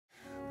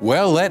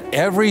Well, let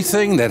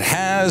everything that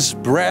has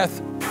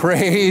breath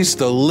praise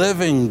the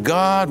living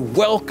God.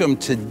 Welcome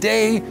to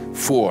day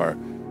 4,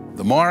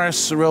 the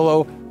Morris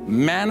Cerullo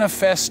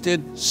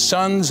Manifested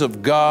Sons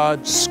of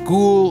God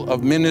School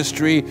of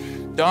Ministry.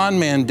 Don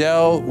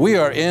Mandel, we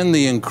are in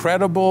the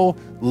incredible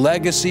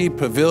Legacy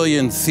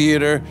Pavilion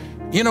Theater.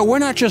 You know, we're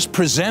not just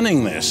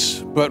presenting this,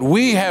 but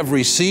we have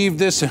received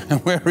this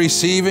and we're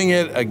receiving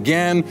it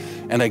again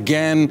and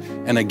again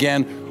and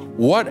again.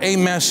 What a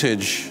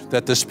message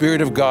that the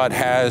Spirit of God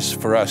has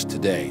for us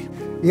today.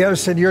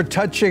 Yes, and you're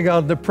touching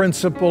on the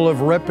principle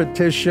of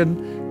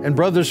repetition. And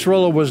Brother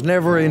Cerullo was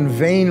never in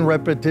vain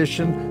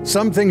repetition.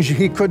 Some things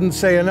he couldn't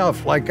say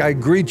enough, like I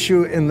greet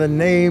you in the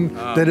name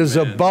that is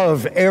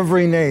above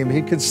every name.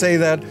 He could say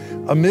that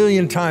a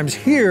million times.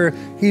 Here,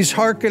 he's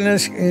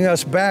hearkening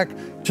us back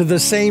to the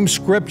same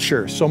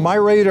scripture. So my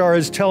radar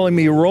is telling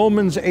me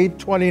Romans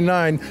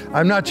 8:29.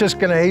 I'm not just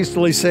going to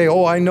hastily say,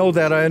 oh, I know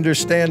that, I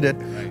understand it,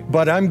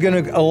 but I'm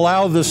going to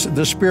allow the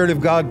Spirit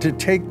of God to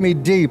take me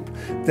deep,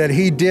 that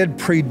He did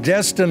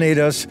predestinate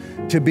us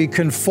to be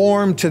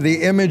conformed to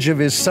the image of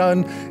His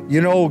Son. You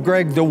know,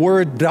 Greg, the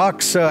word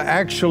doxa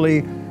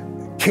actually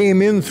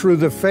came in through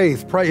the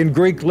faith. In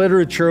Greek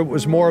literature, it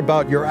was more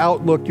about your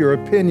outlook, your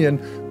opinion.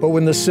 But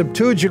when the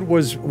Septuagint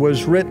was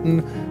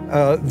written,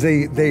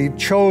 they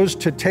chose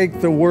to take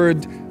the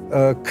word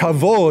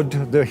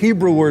kavod, the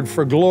Hebrew word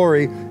for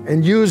glory,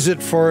 and use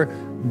it for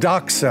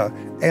doxa.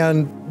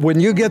 And when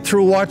you get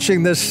through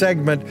watching this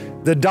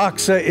segment, the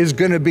doxa is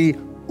going to be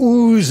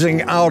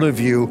oozing out of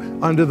you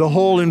under the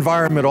whole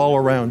environment all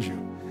around you.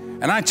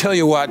 And I tell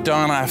you what,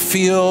 Don, I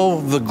feel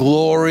the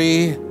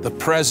glory, the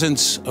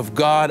presence of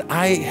God.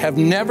 I have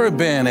never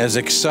been as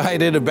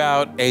excited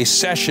about a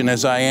session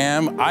as I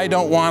am. I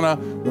don't want to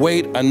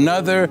wait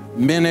another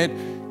minute.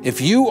 If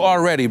you are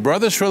ready,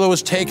 Brother Cerullo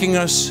is taking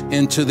us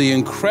into the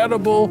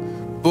incredible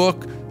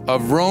book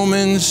of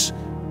Romans.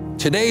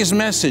 Today's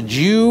message,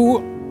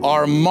 you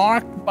are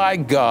marked by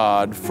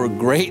God for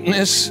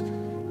greatness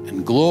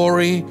and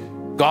glory.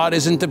 God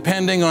isn't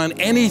depending on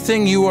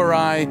anything you or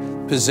I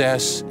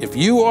possess. If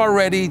you are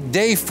ready,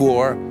 day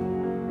 4,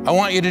 I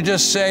want you to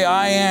just say,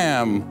 I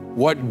am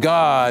what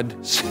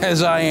God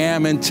says I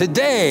am. And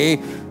today,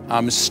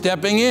 I'm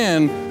stepping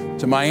in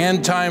to my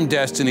end-time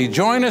destiny.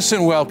 Join us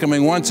in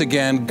welcoming once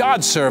again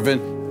God's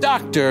servant,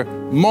 Dr.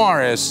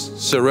 Morris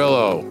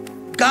Cerullo.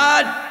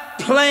 God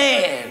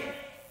planned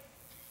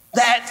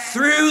that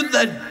through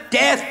the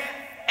death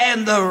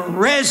and the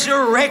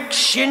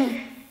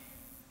resurrection,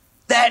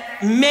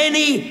 that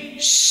many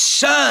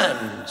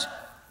sons,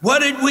 what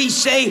did we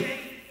say?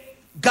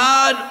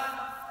 God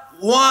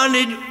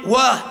wanted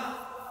what?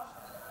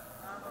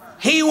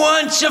 He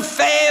wants a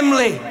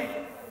family.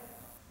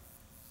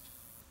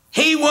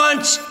 He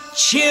wants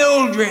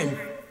children.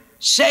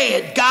 Say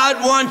it, God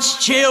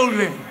wants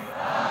children.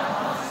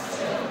 God wants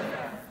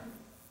children.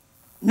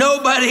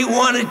 Nobody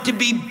wanted to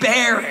be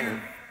barren.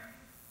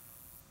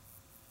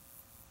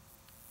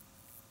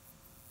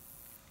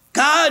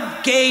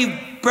 God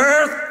gave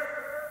birth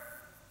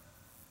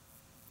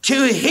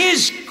to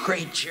His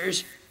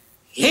creatures,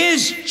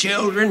 His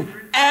children,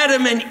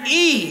 Adam and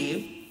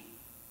Eve,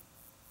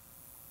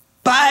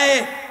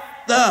 by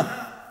the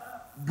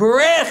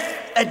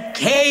breath that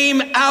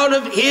came out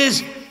of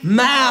His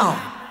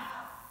mouth.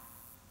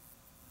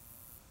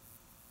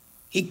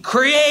 He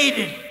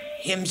created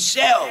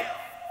Himself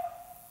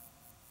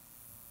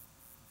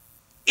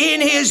in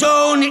His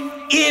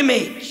own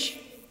image,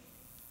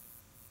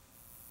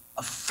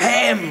 a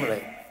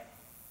family.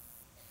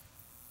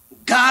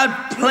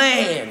 God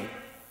planned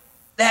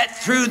that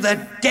through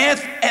the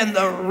death and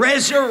the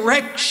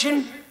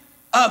resurrection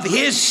of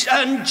His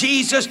Son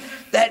Jesus,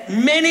 that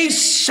many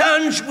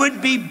sons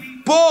would be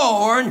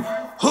born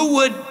who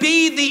would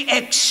be the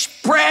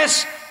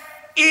express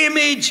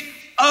image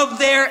of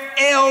their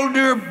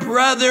elder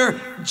brother,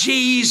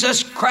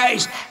 Jesus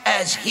Christ,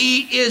 as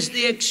He is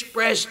the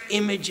express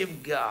image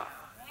of God.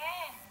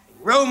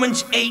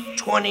 Romans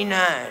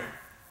 8:29.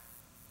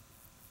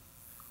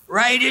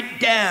 Write it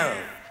down.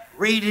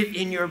 Read it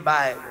in your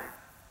Bible.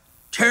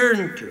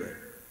 Turn to it.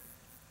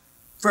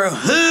 For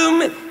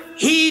whom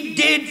He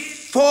did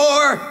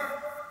foreknow,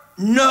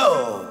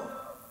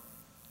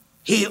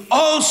 He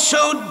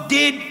also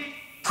did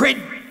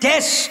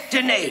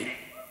predestinate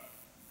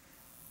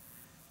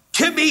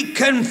to be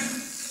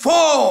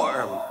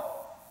conformed.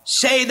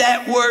 Say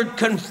that word,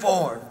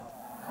 conform.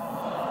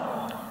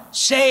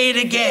 Say it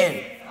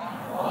again.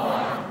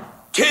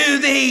 To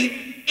the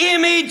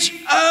image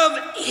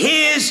of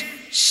His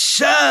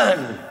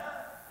Son,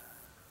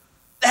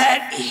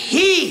 that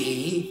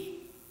He,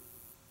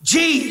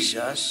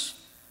 Jesus,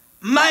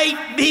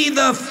 might be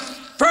the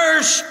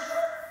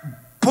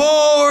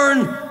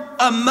firstborn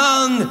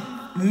among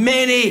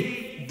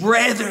many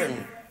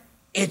brethren.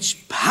 It's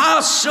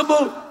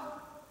possible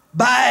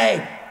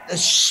by the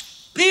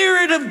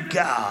Spirit of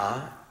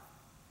God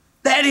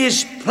that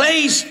is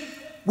placed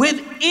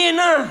within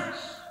us.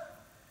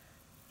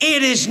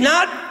 It is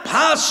not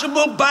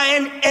possible by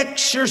an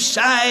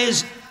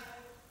exercise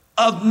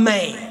of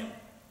man.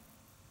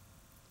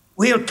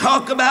 We'll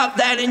talk about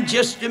that in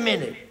just a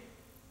minute.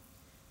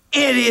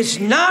 It is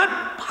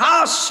not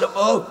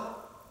possible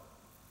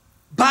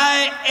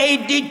by a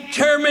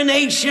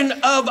determination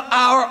of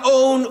our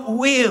own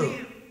will,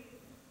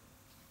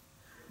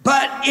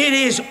 but it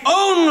is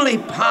only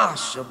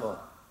possible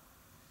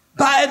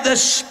by the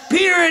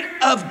Spirit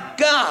of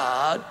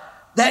God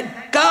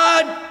that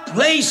God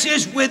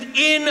places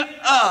within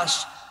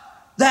us,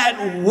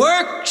 that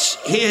works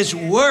His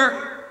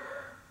work,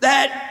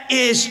 that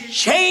is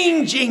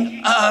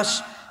changing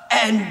us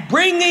and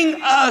bringing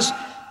us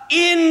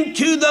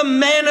into the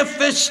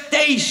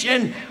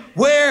manifestation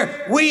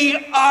where we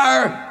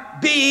are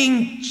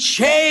being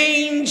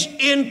changed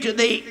into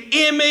the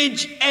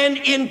image and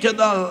into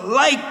the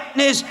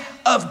likeness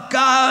of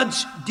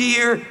God's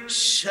dear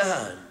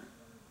Son.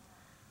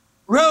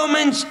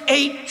 Romans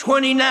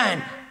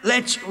 8:29.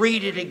 Let's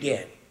read it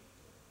again.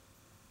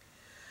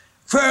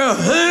 For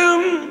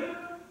whom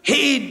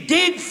He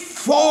did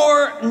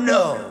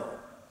foreknow,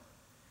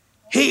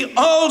 He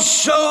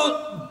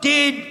also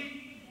did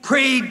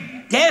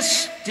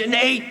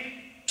predestinate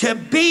to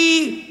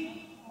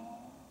be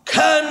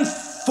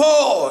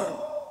conformed.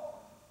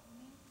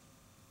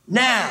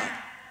 Now,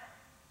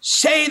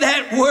 say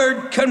that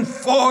word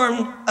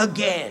conform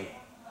again.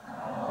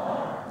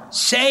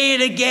 Say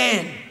it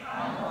again.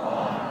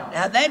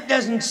 Now, that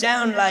doesn't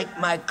sound like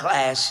my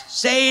class.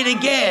 Say it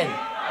again.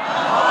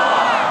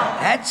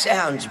 That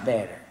sounds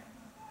better.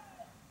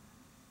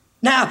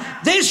 Now,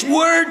 this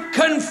word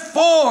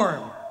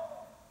conform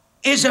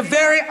is a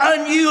very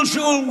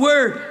unusual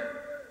word.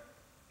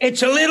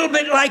 It's a little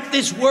bit like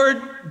this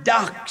word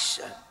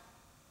doxa.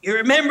 You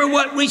remember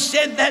what we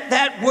said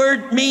that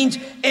word means?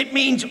 It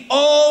means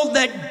all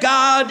that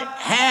God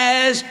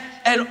has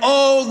and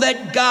all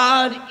that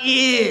God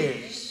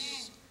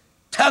is.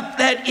 Tuck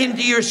that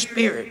into your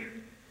spirit.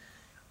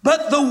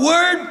 But the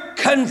word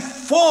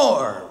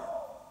conform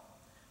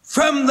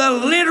from the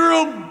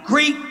literal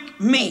Greek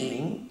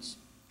means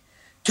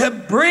to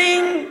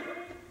bring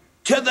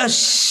to the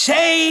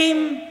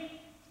same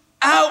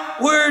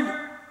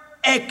outward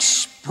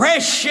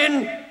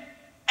expression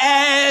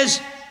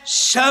as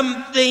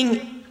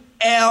something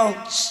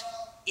else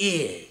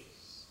is.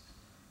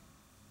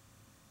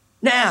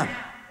 Now,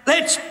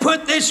 let's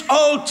put this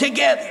all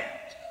together.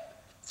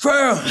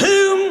 For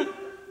whom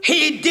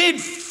He did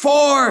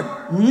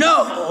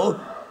foreknow,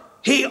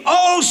 He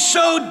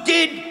also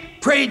did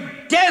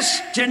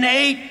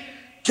predestinate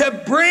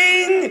to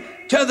bring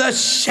to the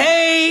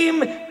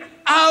same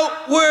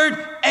outward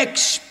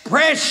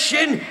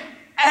expression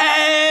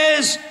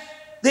as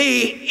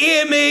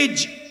the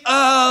image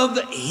of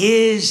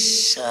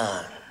His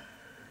Son.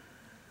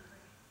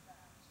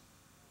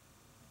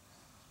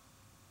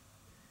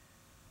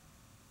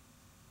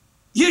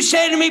 You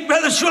say to me,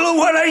 Brother Cerullo,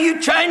 what are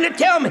you trying to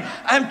tell me?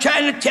 I'm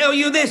trying to tell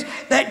you this,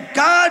 that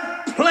God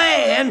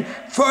planned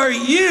for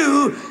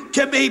you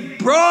to be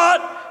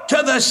brought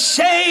to the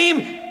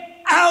same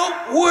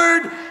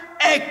outward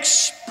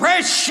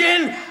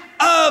expression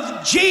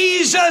of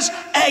Jesus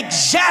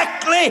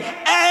exactly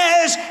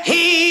as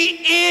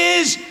He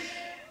is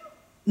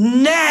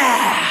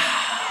now.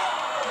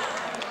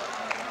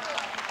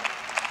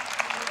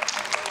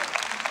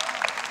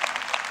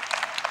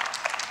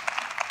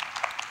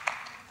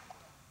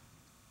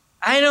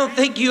 I don't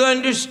think you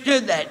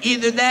understood that.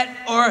 Either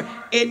that or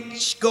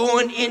it's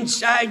going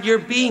inside your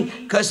being,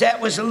 because that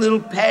was a little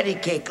patty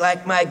cake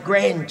like my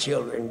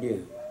grandchildren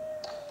do.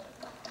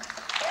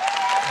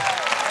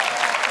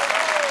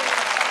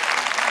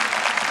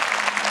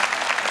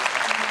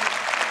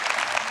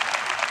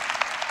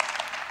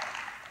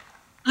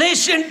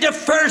 Listen to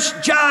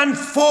 1 John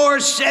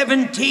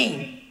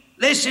 4:17.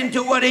 Listen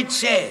to what it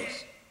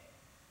says.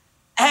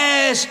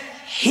 As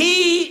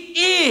He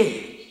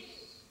is,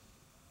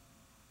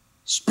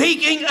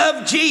 speaking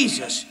of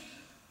Jesus,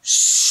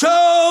 so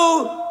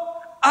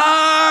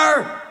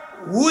are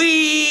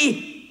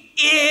we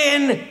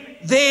in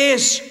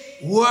this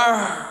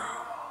world.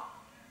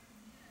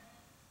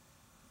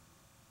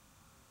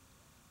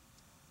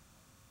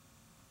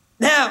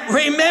 Now,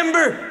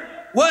 remember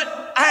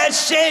what I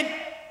said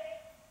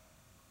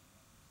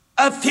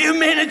a few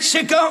minutes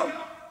ago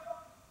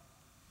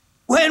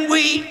when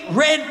we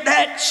read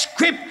that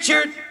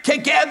scripture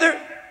together?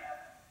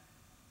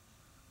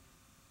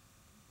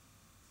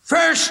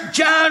 1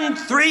 John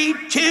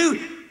 3:2.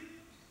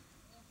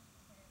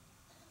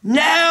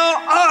 Now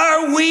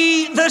are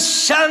we the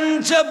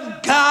sons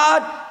of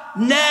God?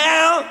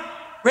 Now,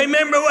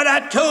 remember what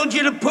I told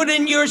you to put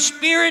in your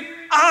spirit?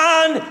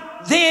 On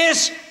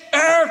this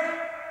earth,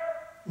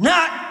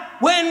 not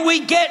when we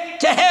get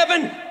to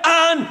heaven,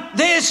 on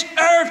this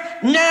earth.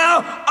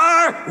 Now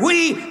are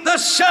we the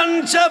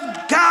sons of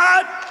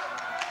God?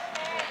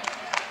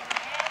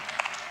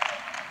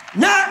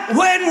 Not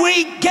when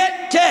we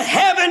get to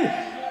heaven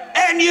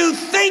and you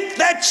think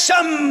that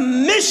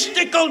some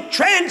mystical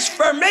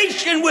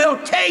transformation will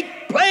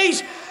take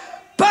place,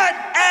 but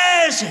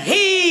as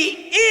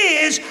He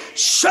is,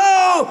 so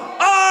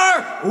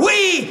are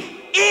we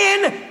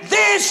in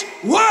this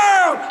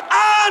world,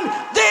 on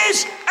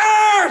this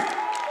earth.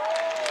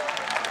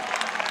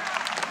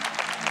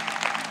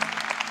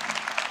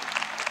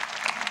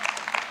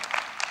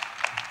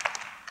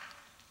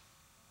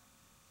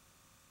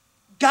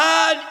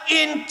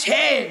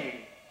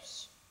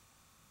 intends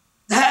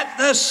that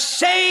the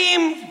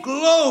same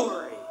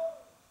glory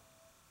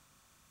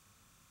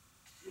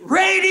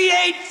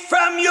radiate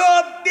from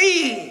your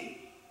being.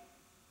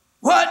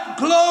 What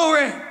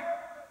glory?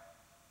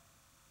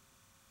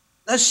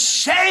 The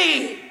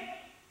same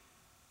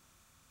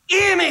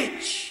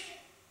image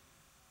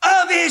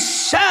of his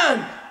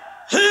Son,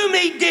 whom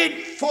he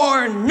did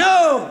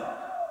foreknow,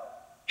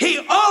 he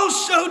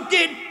also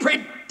did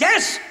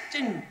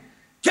predestine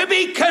to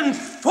be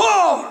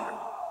conformed,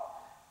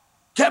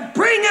 to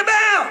bring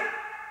about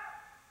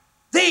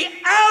the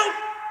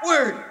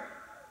outward.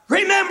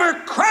 Remember,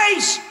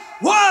 Christ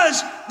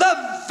was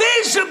the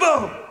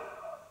visible.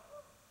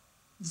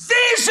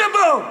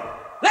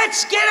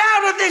 Let's get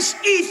out of this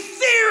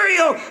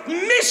ethereal,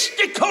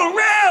 mystical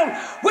realm.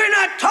 We're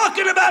not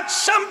talking about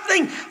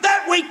something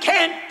that we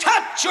can't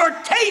touch or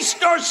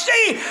taste or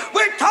see.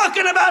 We're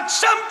talking about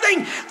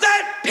something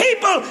that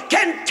people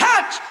can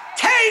touch,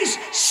 taste,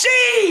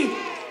 see.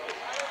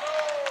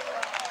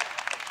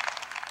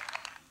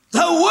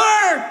 The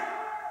Word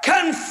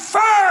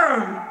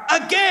confirmed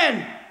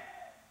again.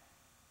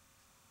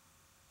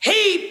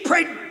 He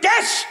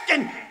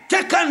predestined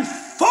to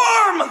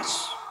conform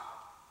us.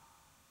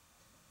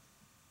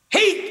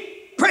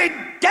 He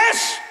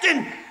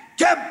predestined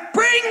to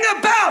bring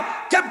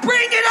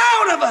it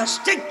out of us,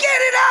 to get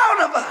it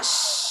out of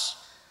us.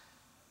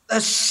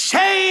 The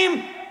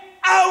same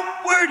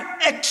outward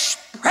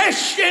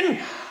expression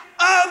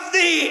of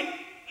the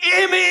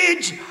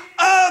image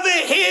of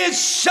his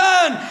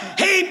Son.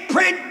 He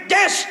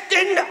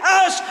predestined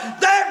us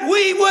that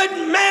we would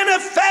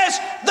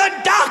manifest the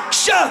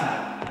doxa.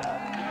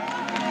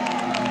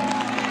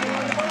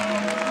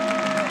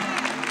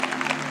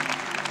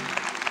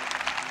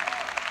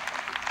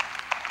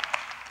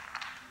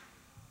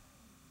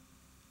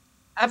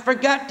 I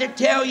forgot to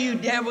tell you,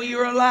 devil,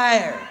 you're a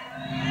liar.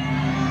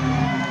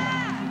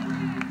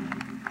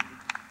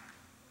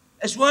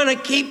 I just want to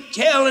keep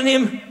telling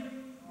him.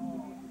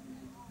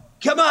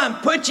 Come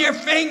on, put your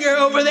finger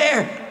over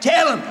there.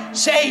 Tell him,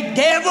 say,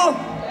 devil,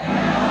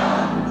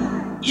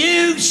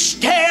 you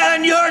stay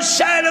on your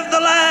side of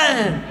the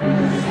line.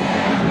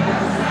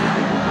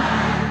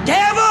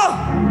 Devil,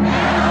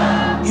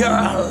 you're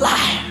a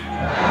liar.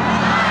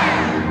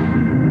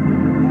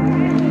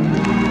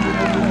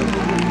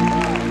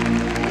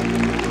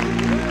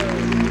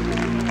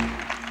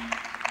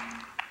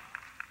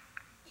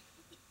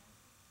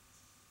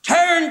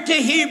 Turn to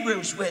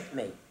Hebrews with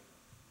me.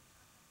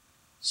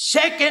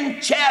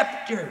 2nd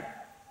chapter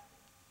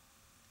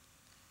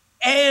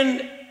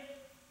and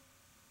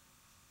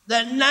the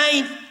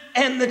 9th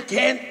and the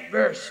 10th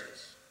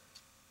verses.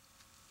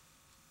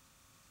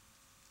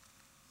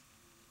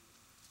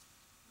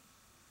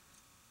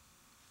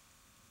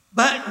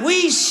 But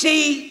we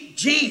see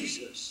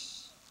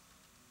Jesus,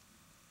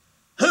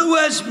 who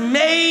was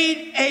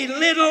made a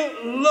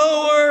little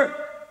lower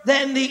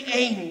than the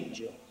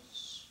angels,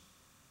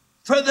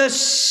 for the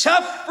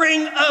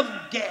suffering of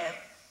death,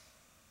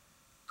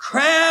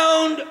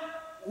 crowned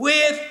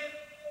with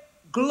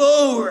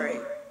glory.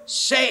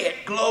 Say it,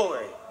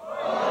 glory.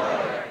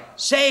 Glory.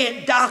 Say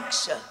it,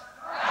 doxa.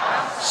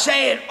 Doxa.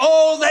 Say it,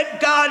 all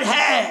that God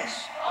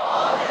has.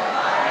 All that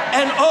God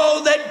has. And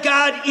all that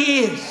God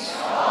is.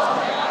 All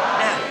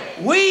that God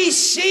is. We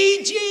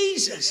see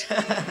Jesus.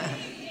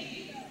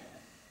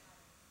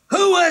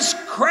 Who was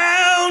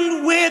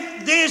crowned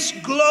with this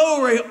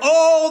glory,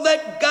 all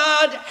that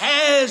God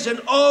has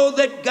and all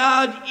that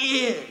God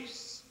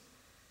is,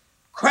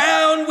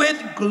 crowned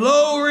with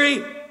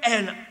glory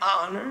and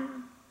honor,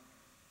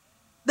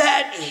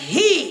 that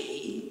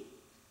he,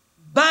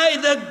 by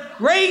the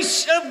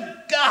grace of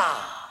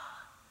God,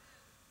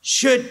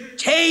 should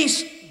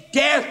taste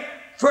death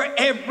for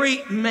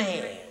every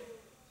man.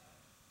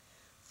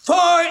 For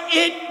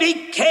it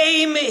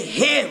became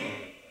him,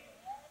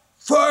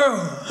 for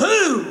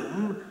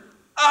whom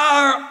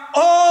are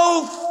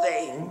all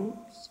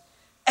things,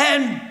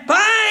 and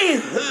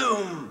by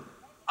whom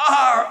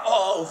are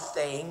all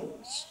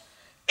things,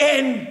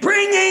 in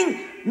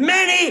bringing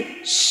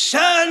many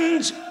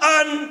sons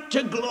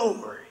unto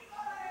glory.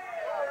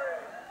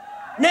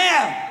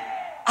 Now,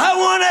 I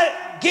want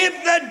to give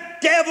the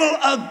devil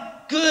a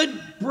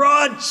good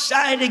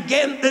broadside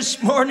again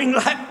this morning,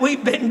 like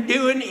we've been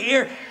doing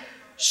here.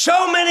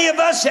 So many of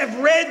us have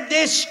read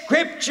this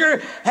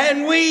scripture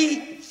and we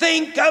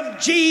think of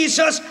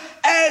Jesus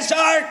as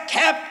our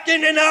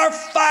captain and our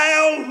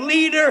file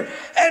leader,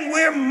 and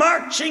we're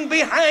marching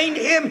behind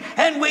him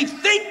and we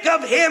think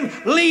of him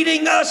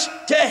leading us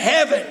to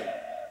heaven.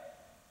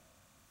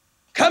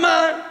 Come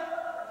on.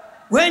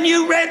 When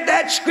you read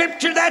that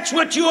scripture, that's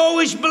what you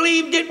always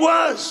believed it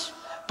was.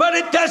 But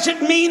it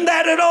doesn't mean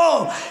that at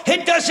all.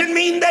 It doesn't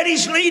mean that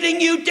he's leading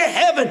you to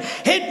heaven.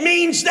 It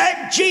means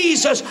that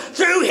Jesus,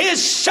 through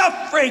his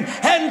suffering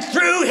and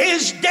through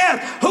his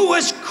death, who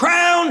was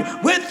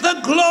crowned with the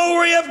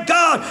glory of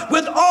God,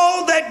 with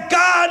all that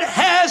God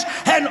has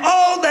and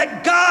all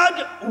that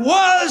God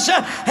was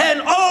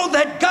and all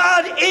that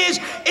God is,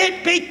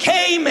 it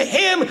became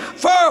him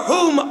for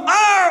whom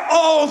are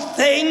all things,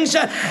 things,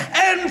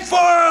 and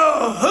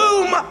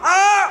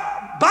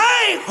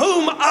by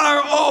whom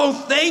are all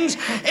things,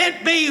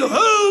 it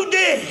behooved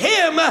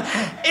him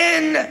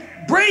in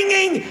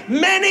bringing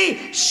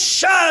many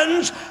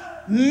sons,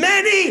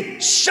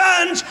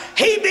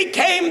 he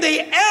became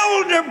the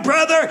elder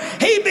brother.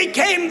 He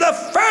became the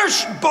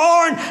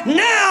firstborn.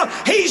 Now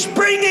he's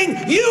bringing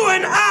you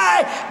and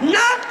I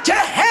not to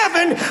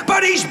heaven,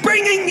 but he's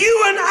bringing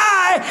you and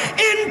I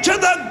into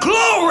the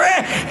glory,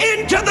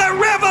 into the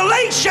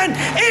revelation,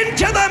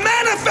 into the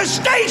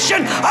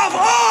manifestation of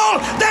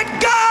all that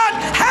God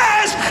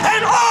has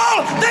and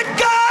all that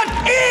God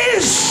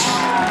is.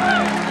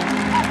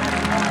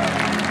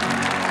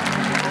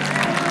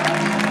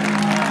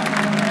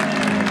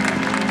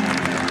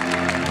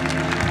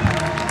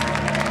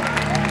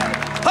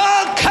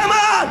 Oh, come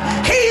on.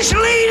 He's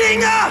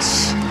leading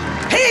us.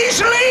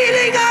 He's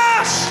leading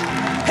us.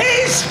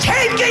 He's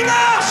taking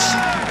us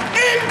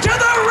into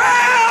the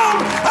realm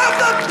of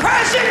the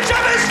presence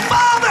of his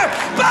Father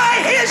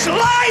by his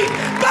life,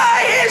 by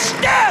his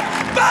death,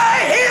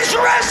 by his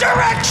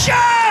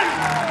resurrection.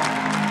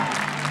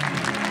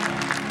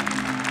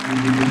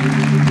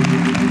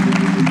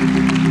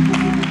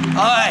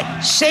 All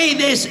right, say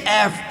this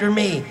after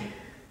me.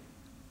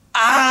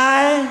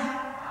 I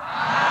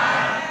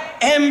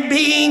am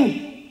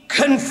being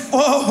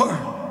conformed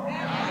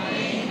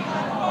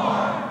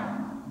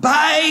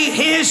by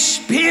his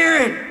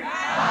Spirit.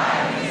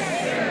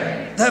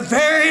 The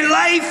very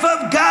life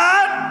of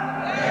God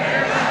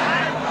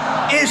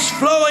is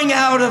flowing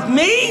out of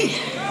me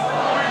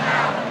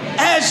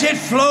as it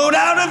flowed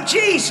out of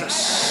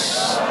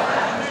Jesus.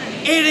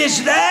 It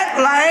is that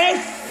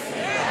life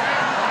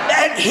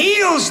that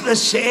heals the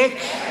sick,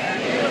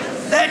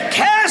 that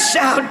casts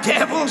out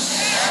devils,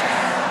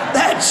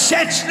 that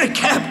sets the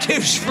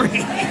captives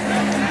free.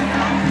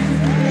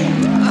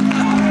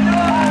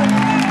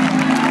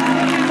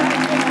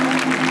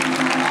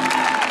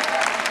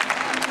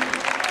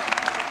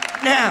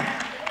 Now,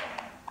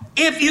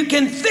 if you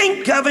can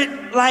think of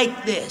it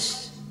like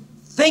this,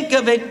 think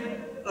of it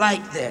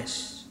like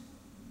this.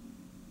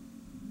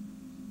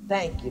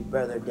 Thank you,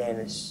 Brother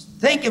Dennis.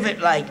 Think of it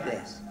like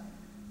this.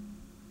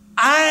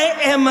 I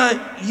am a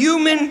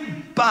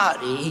human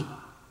body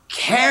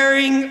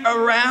carrying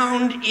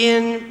around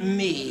in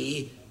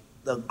me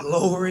the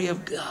glory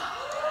of God.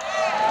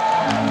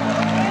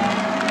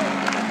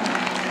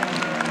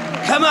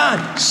 Come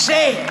on,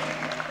 say it.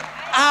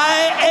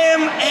 I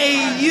am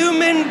a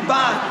human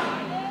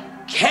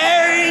body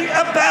carrying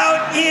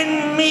about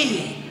in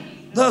me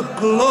the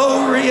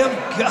glory of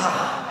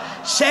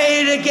God.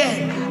 Say it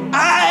again.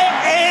 I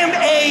am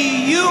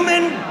a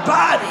human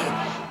body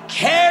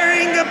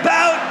carrying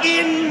about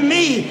in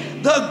me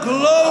the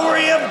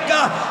glory of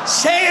God.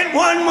 Say it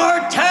one more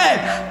time.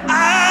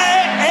 I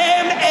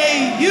am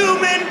a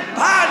human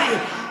body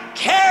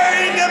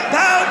carrying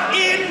about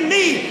in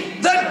me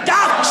the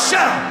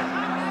doxa,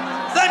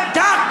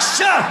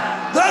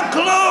 the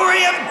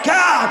glory of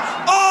God,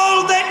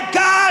 all that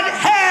God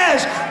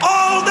has,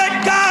 all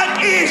that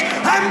God is.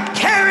 I'm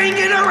carrying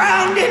it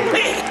around in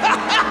me.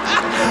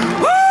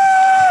 Woo!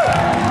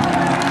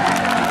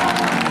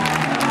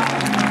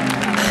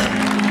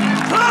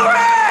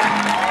 Glory!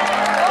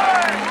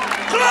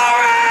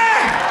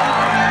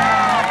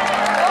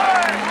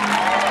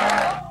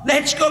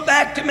 Let's go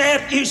back to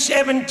Matthew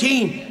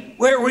 17,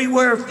 where we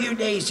were a few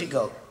days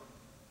ago.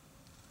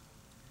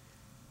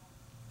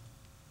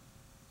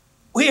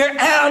 We are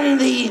on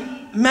the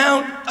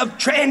Mount of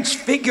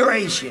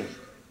Transfiguration.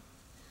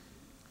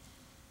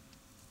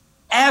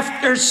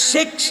 After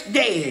 6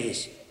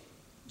 days,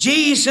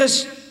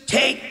 Jesus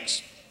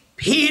takes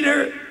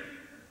Peter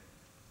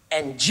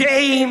and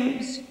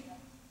James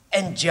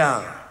and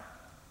John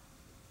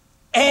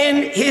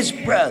and his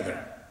brother.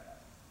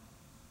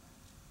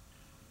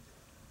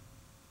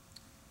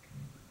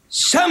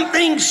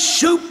 Something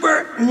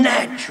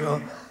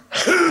supernatural,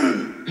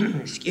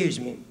 excuse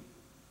me.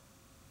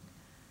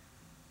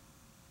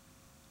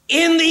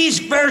 In these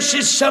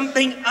verses,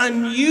 something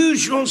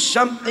unusual,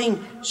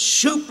 something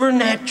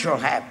supernatural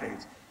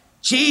happens.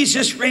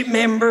 Jesus,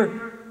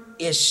 remember,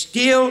 is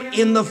still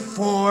in the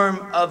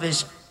form of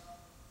his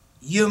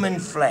human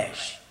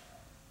flesh.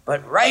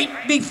 But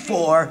right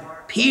before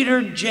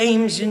Peter,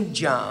 James, and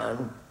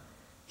John,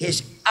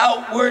 his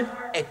outward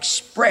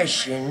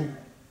expression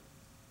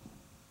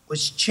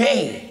was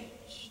changed.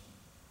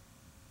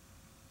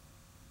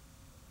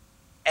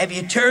 Have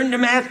you turned to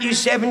Matthew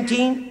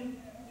 17?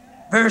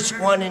 Verse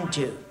 1 and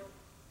 2.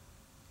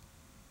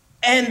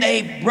 And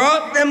they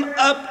brought them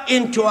up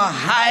into a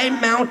high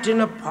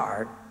mountain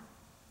apart,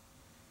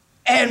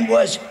 and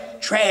was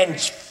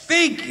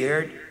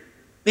transfigured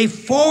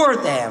before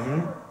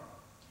them,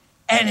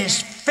 and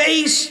his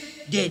face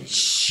did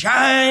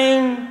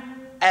shine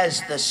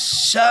as the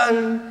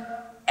sun,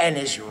 and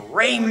his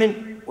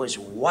raiment was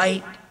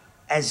white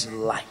as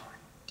light.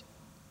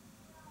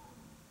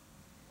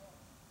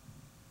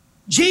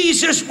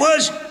 Jesus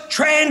was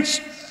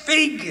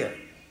transfigured.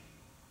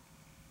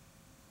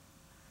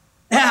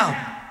 Now,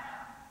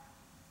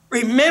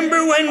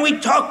 Remember when we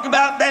talked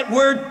about that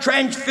word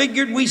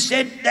transfigured, we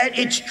said that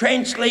it's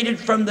translated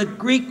from the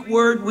Greek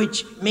word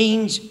which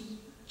means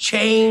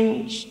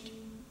changed.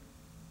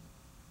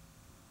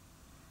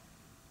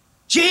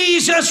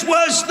 Jesus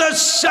was the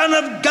Son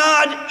of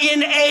God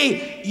in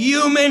a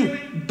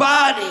human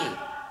body.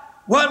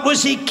 What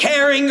was he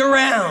carrying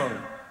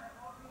around?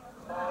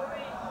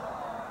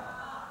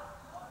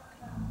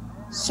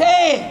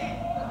 Say it.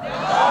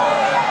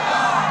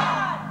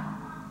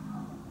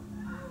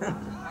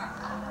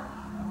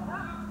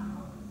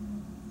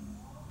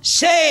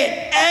 Say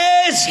it.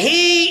 As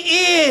he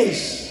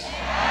is,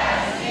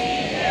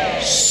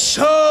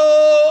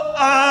 so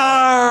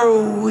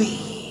are we.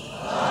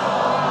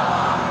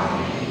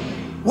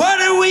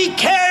 What are we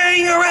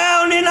carrying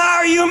around in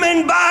our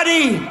human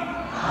body?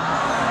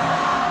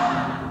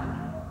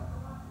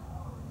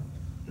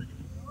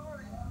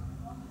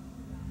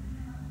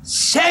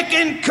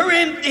 Second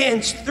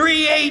Corinthians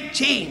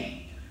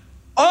 3:18.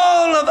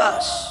 All of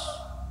us,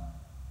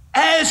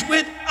 as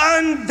with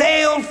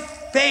unveiled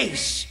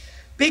face,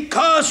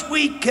 because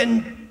we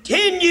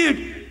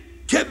continued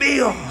to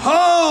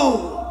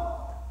behold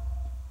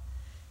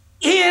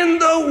in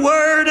the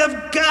Word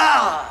of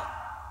God,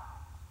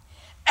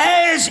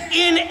 as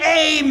in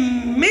a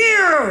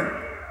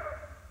mirror,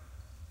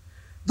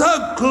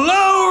 the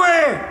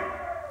glory,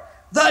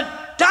 the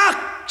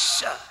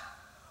doxa,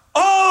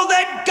 all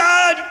that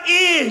God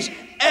is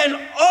and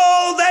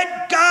all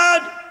that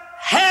God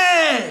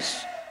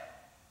has.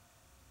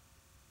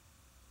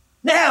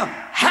 Now,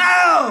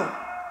 how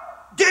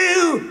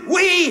do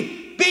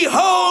we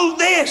behold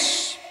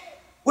this?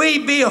 We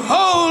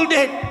behold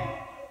it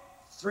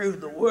through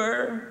the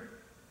Word.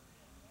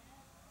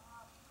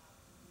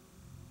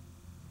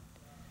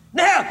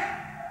 Now,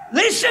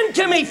 listen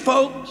to me,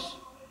 folks.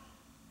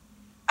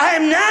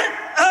 I'm not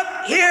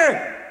up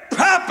here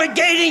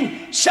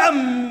propagating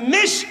some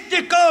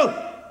mystical,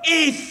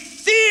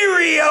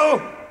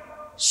 ethereal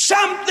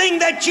something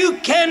that you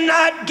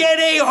cannot get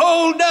a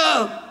hold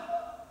of.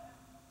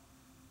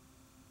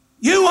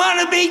 You want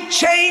to be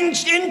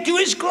changed into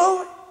His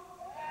glory?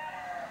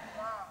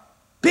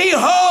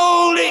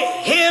 Behold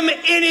Him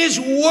in His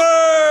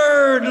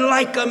Word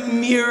like a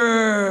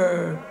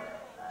mirror.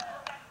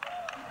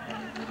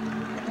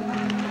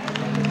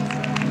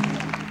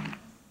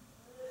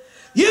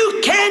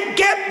 You can't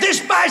get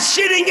this by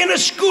sitting in a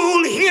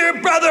school here,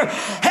 brother,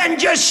 and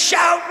just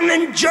shouting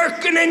and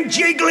jerking and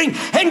jiggling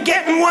and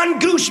getting one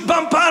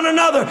goosebump on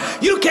another.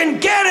 You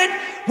can get it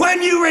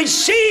when you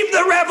receive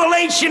the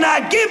revelation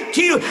I give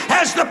to you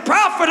as the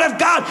prophet of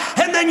God,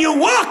 and then you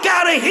walk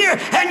out of here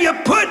and you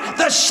put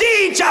the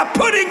seeds I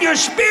put in your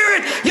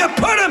spirit, you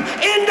put them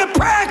into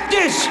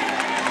practice.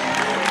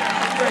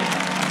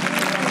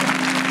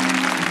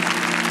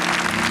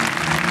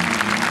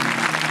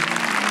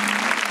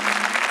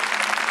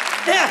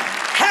 Now,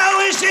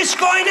 how is this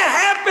going to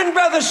happen,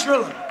 Brother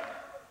Cerullo?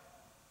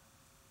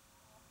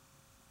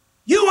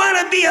 You want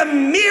to be a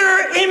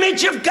mirror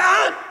image of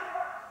God?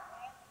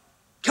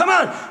 Come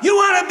on, you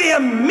want to be a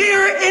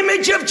mirror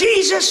image of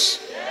Jesus?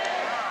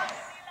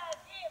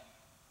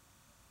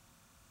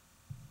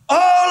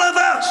 All of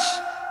us,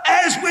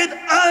 as with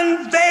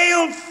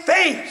unveiled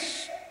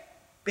face,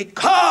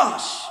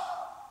 because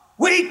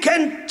we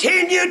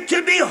continue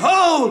to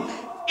behold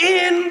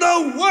in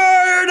the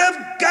Word of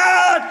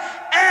God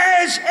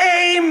as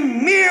a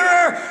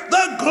mirror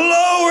the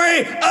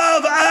glory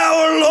of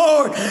our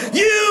Lord.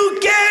 You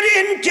get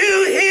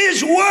into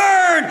His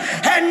Word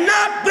and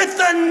not with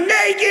the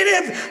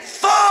negative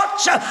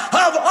thoughts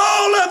of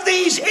all of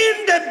these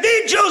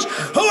individuals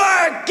who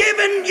are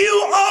giving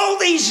you all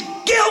these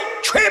guilt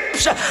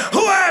trips,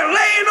 who are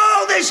laying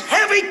all this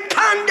heavy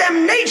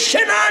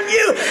condemnation on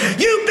you.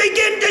 You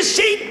begin to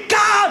see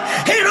God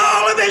in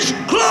all of His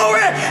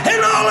glory,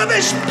 in all of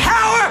His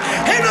power,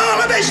 in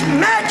all of His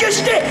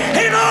majesty,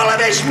 in all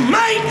of His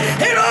might,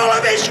 in all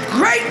of His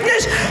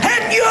greatness,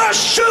 and you're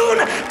soon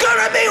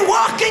gonna be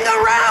walking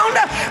around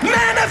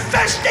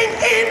manifesting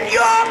in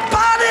your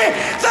body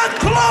the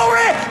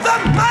glory, the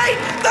might,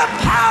 the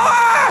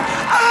power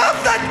of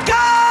the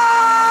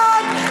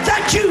God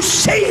that you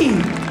see.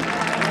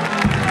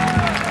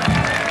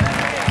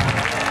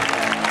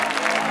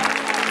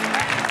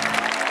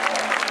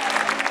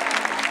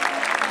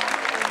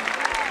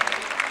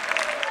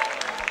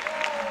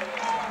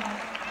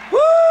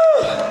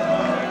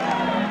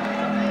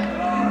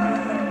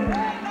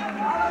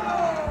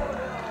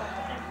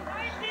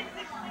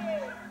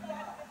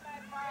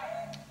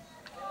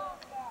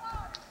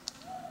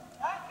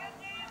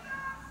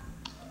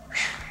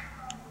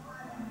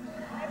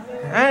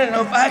 I don't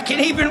know if I can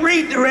even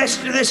read the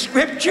rest of this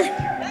scripture.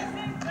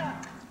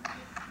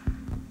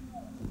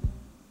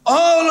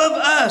 All of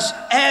us,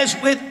 as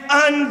with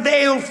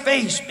unveiled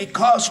face,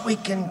 because we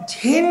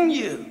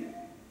continue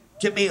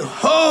to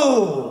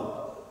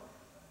behold.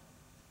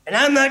 And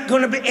I'm not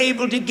going to be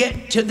able to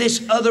get to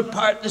this other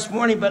part this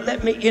morning, but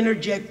let me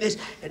interject this.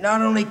 It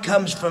not only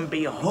comes from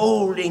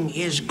beholding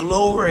His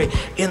glory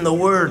in the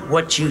Word,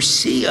 what you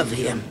see of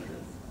Him,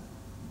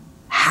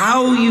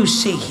 how you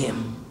see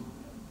Him,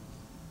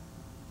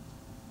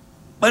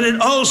 but it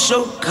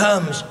also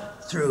comes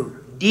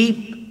through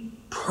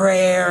deep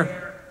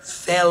prayer,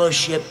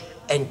 fellowship,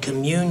 and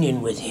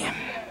communion with him.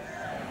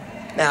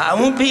 Now, I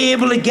won't be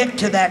able to get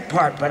to that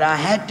part, but I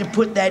had to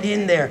put that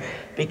in there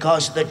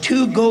because the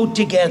two go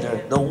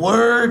together, the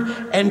word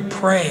and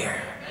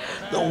prayer,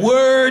 the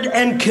word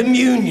and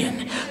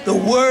communion, the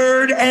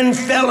word and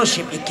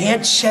fellowship. You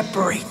can't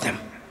separate them.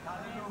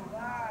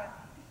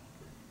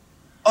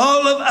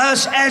 All of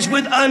us, as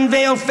with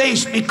unveiled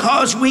face,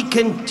 because we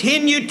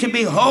continue to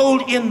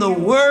behold in the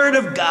Word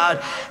of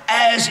God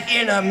as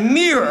in a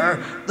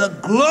mirror the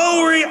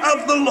glory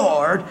of the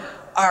Lord,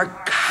 are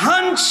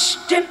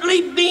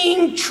constantly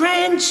being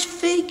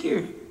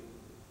transfigured.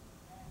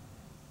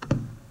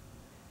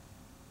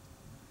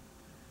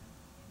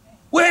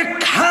 We're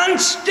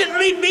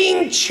constantly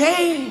being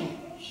changed.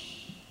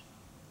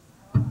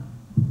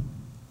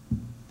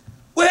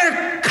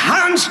 We're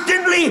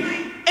constantly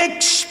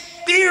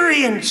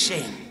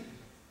experiencing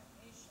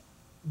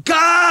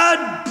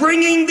God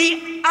bringing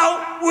the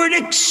outward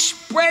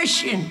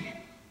expression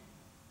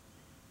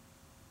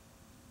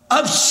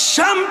of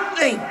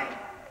something.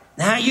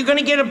 Now you're going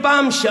to get a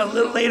bombshell a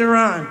little later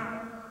on,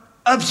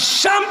 of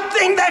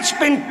something that's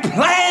been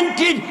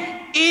planted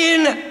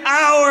in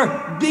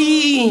our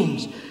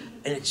beings.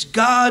 And it's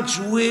God's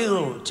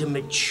will to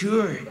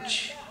mature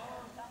it.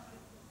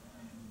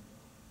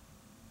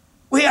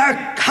 We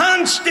are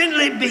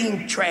constantly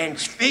being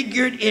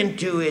transfigured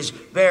into his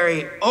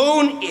very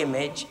own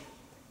image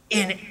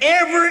in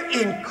ever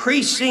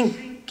increasing,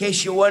 in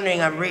case you're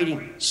wondering, I'm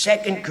reading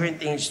 2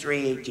 Corinthians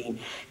 3:18,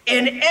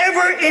 in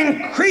ever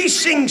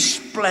increasing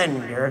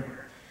splendor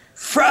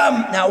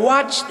from, now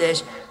watch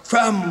this,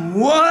 from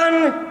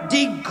one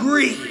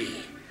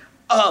degree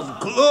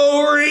of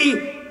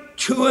glory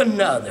to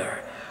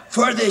another.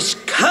 For this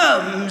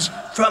comes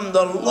from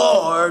the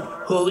Lord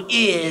who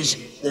is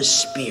the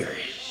Spirit.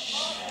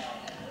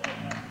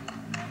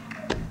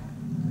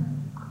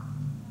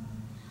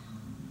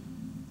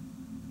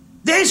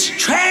 This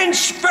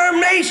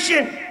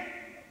transformation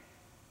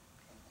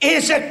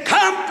is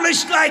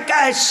accomplished, like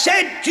I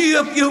said to you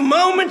a few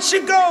moments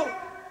ago,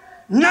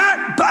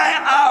 not by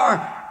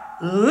our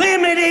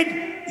limited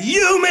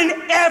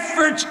human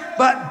efforts,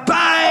 but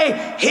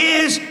by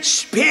his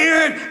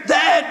Spirit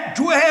that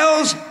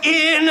dwells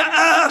in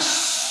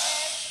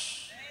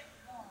us.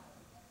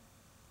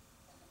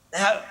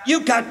 Now,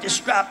 you got to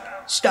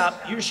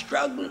stop your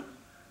struggling.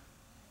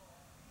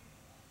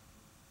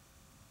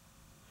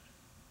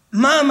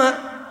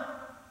 Mama,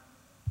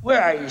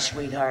 where are you,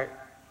 sweetheart?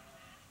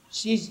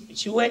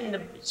 She's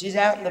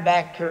out in the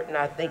back curtain.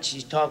 I think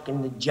she's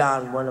talking to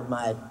John, one of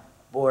my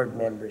board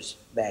members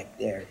back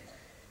there.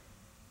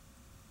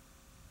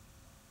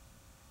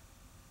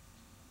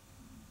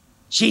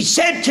 She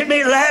said to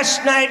me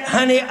last night,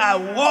 honey, I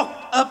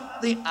walked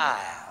up the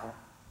aisle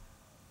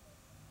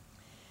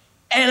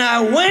and I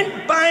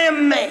went by a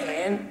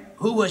man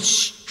who was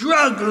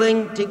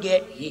struggling to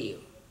get healed.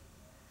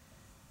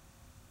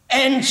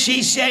 And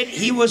she said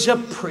he was a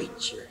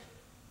preacher.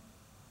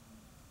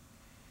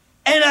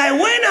 And I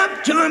went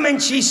up to him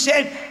and she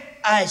said,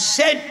 I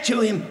said to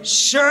him,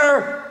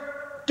 sir,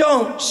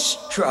 don't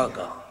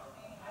struggle.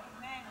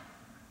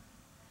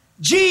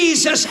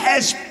 Jesus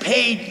has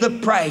paid the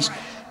price.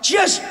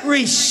 Just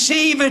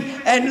receive it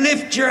and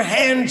lift your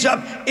hands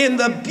up in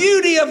the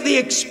beauty of the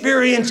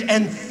experience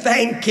and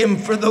thank him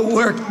for the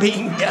work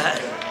being done.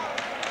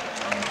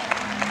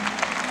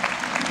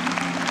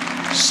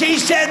 She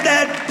said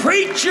that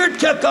preacher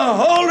took a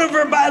hold of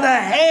her by the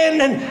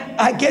hand, and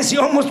I guess he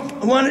almost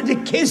wanted to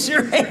kiss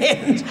her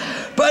hands.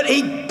 But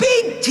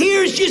big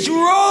tears just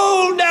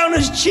rolled down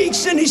his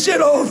cheeks, and he said,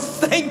 oh,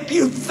 thank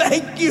you,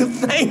 thank you,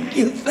 thank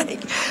you,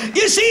 thank you.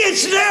 You see,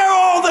 it's there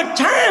all the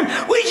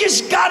time. We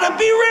just got to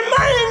be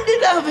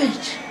reminded of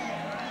it.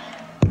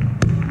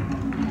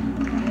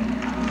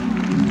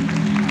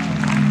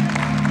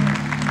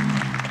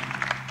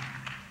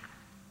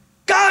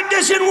 God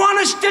doesn't want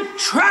us to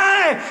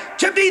try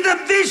to be the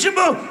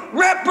visible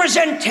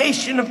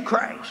representation of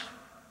Christ.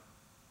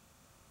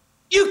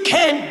 You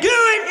can't do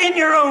it in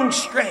your own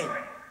strength.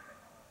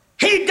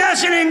 He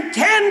doesn't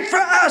intend for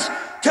us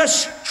to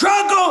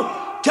struggle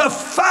to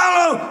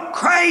follow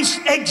Christ's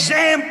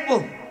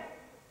example.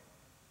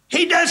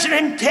 He doesn't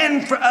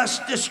intend for us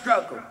to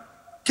struggle,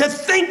 to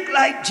think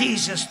like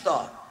Jesus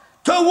thought,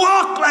 to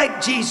walk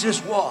like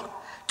Jesus walked,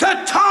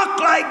 to talk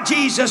like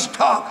Jesus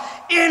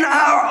talked. In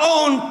our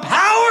own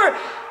power,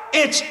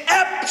 it's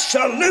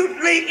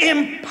absolutely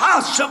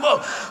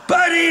impossible,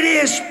 but it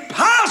is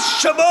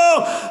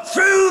possible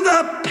through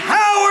the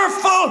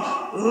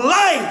powerful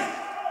life.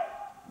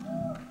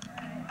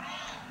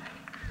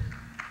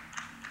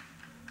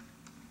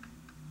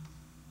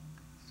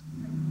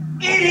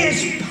 It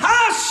is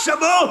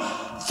possible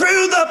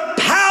through the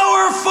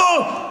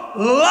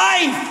powerful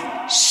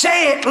life.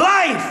 Say it,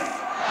 life.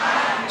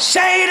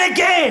 Say it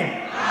again.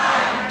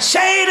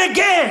 Say it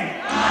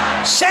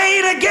again. Say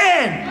it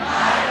again.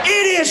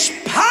 It is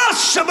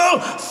possible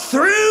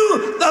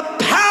through the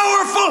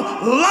powerful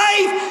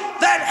life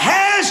that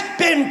has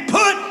been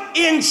put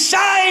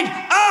inside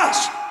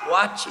us.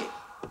 Watch it.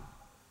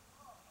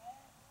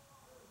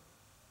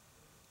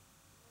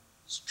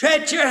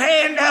 Stretch your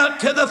hand out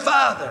to the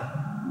Father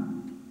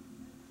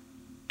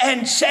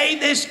and say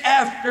this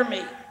after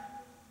me.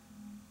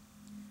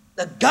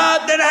 The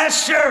God that I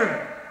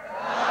serve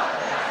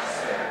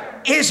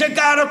is a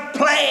God of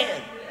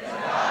plan.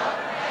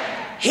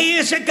 He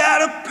is a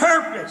God of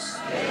purpose.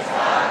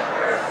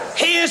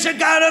 He is a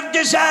God of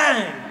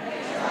design.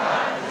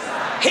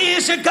 He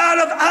is a God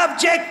of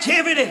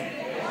objectivity.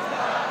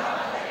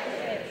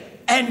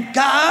 And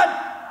God,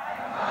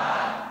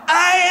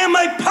 I am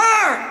a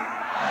part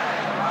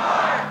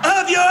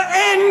of your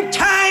end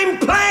time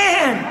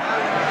plan.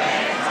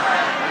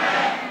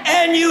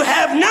 And you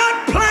have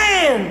not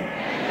planned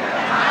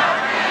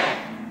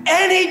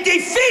any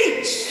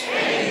defeats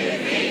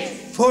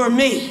for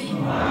me.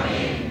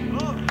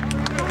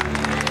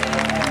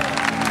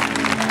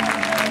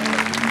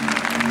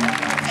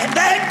 And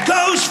that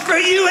goes for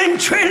you in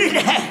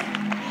Trinidad,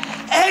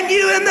 and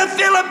you in the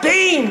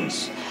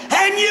Philippines,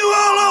 and you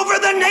all over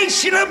the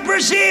nation of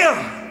Brazil,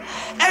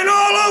 and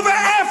all over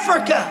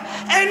Africa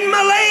and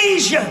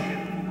Malaysia.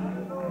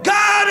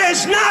 God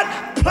has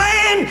not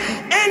planned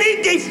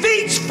any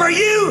defeats for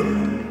you,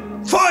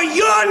 for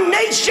your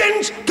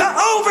nations to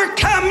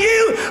overcome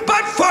you,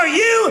 but for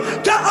you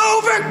to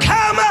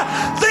overcome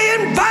the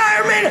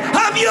environment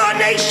of your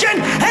nation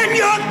and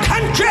your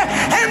country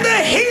and the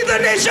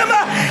heathenism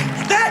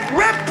that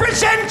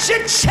represents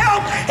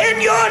itself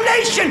in your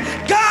nation.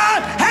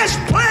 God has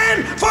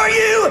planned for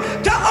you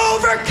to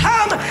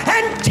overcome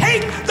and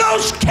take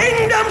those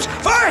kingdoms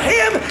for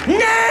Him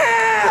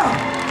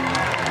now.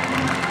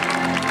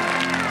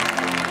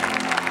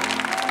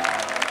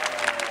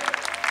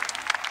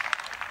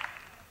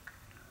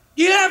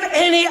 Do you have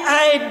any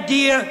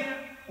idea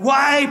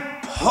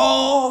why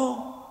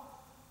Paul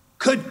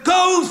could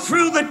go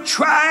through the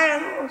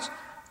trials,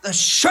 the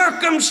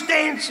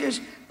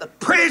circumstances, the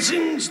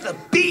prisons, the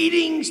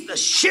beatings, the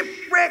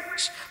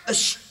shipwrecks, the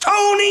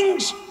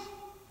stonings,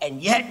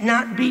 and yet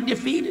not be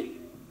defeated?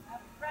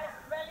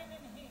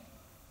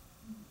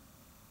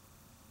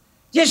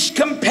 Just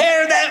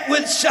compare that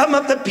with some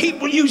of the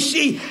people you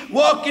see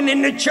walking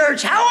in the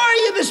church. How are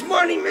you this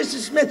morning,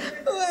 Mrs. Smith?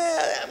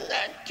 Well, I'm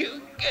not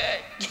too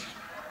good.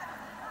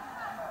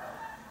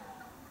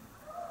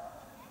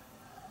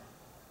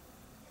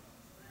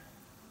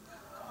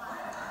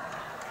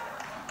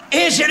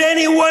 Is it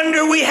any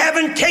wonder we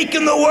haven't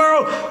taken the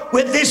world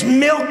with this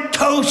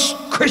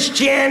milquetoast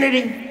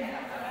Christianity?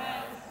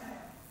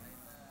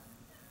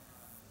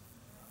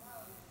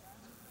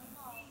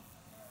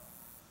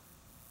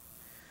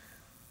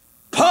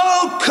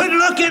 Paul could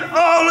look at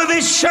all of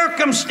his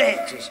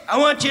circumstances. I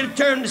want you to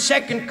turn to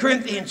 2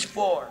 Corinthians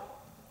 4.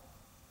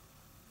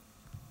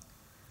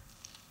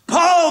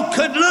 Paul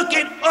could look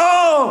at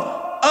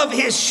all of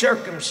his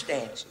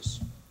circumstances.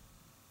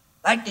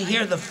 I like to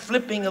hear the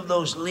flipping of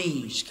those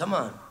leaves. Come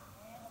on.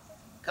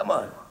 Come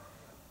on.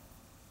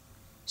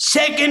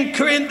 2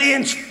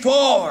 Corinthians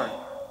 4.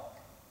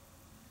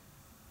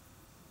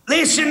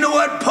 Listen to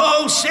what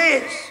Paul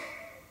says.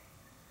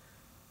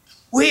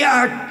 We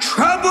are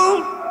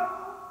troubled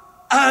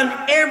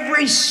on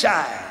every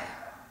side,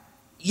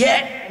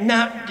 yet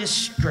not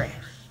distressed.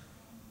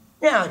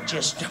 Now,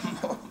 just a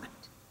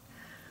moment.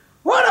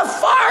 What a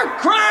far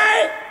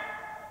cry.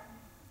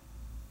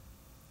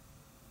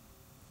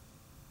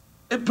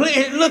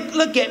 Please,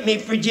 look at me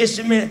for just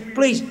a minute.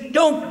 Please,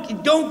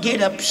 don't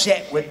get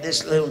upset with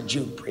this little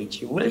Jew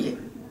preacher, will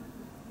you?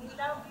 We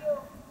love you.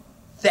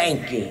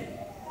 Thank you.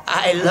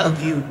 I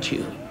love you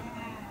too.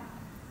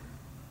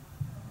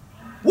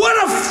 What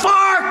a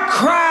far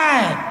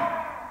cry.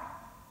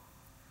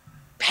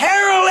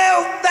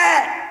 Parallel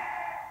that.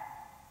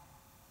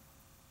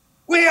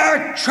 We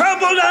are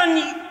troubled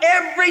on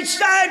every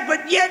side,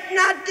 but yet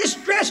not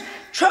distressed.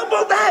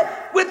 Trouble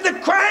that with the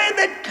crying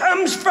that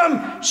comes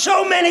from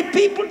so many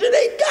people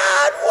today.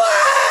 God,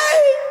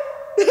 why?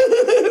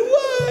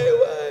 Why?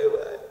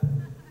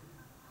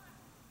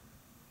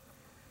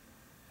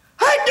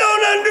 I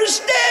don't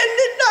understand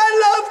it. I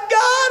love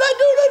God. I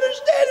don't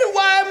understand it.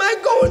 Why am I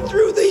going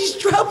through these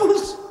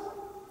troubles?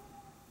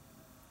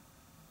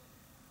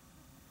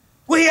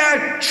 We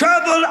are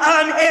troubled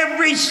on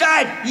every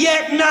side,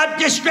 yet not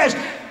distressed.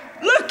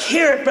 Look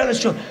here, Brother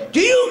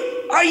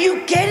Cerullo. Are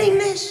you getting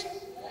this?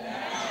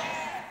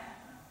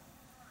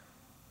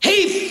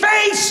 He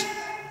faced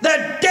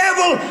the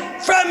devil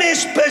from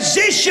his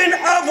position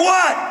of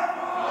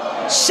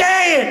what?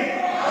 Say it.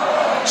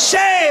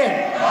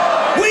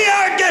 We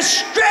are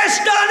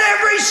distressed on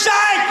every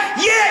side,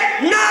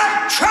 yet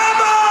not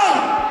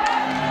troubled.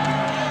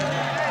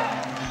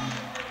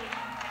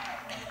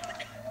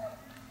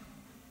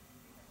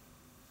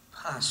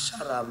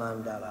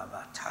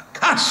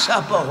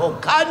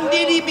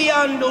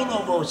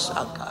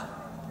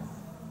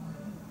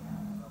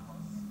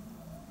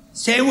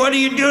 Say, what are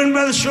you doing,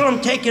 Brother Cerullo?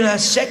 I'm taking a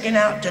second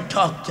out to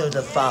talk to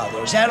the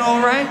Father. Is that all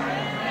right?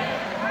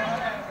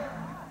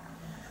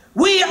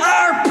 We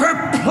are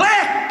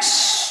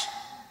perplexed,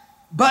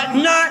 but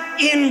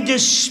not in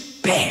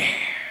despair.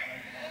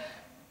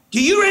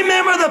 Do you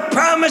remember the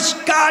promise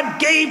God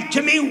gave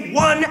to me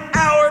 1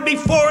 hour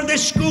before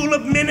this school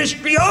of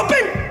ministry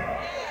opened?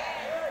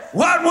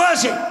 What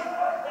was it?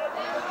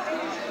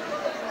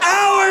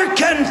 Our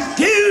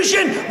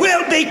confusion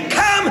will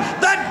become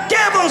the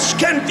devil's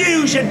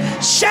confusion.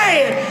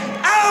 Say it.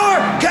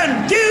 Our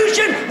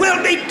confusion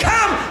will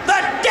become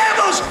the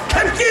devil's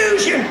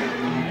confusion.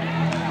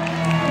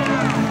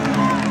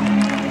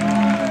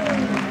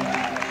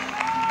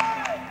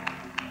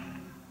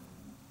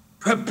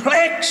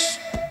 Perplexed,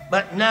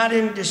 but not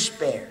in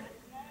despair.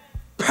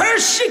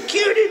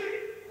 Persecuted,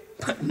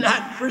 but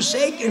not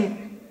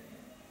forsaken.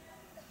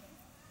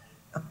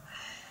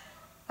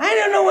 I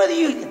don't know whether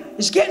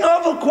it's getting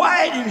awful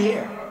quiet in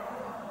here.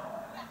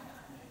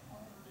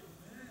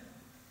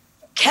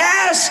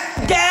 Cast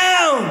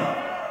down,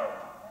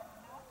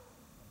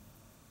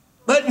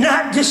 but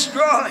not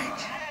destroyed.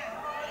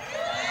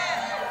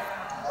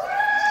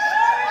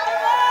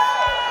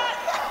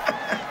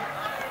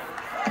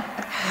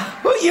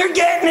 Well, you're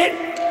getting it.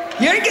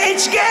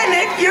 It's getting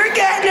it. You're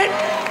getting it.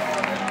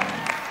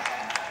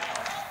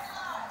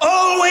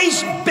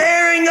 Always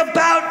bearing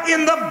about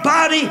in the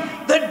body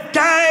the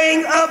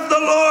dying of the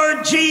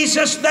Lord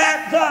Jesus,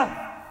 that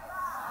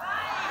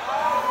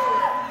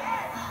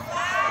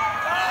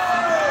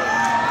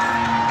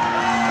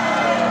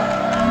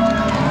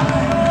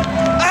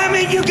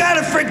you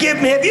gotta forgive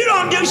me. If you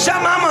don't do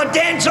something, I'm gonna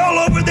dance all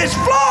over this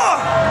floor.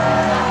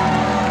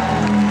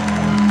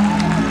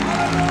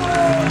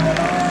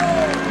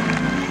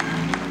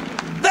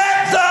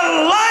 That the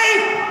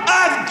life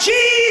of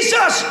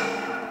Jesus,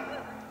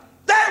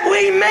 that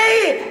we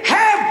may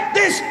have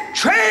this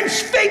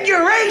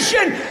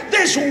transfiguration,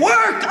 this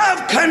work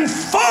of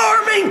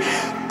conforming,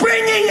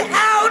 bringing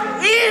out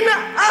in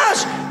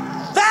us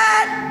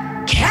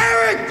that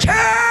character.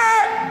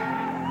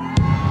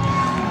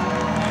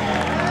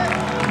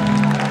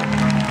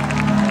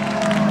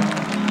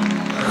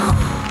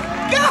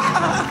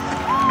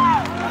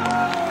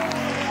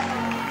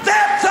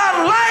 That the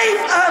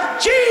life of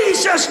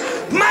Jesus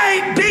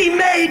might be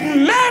made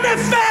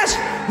manifest.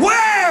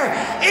 Where?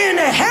 In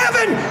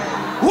heaven.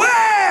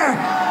 Where?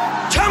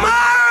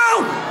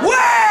 Tomorrow.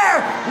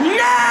 Where?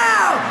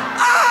 Now.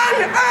 On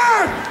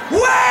earth.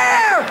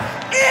 Where?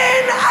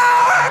 In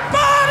our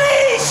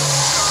bodies.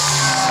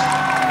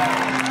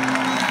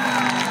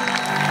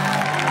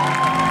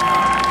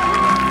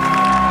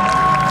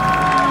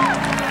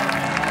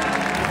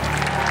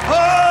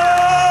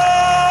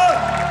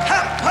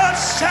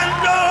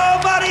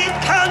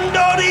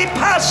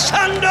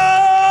 Pasando.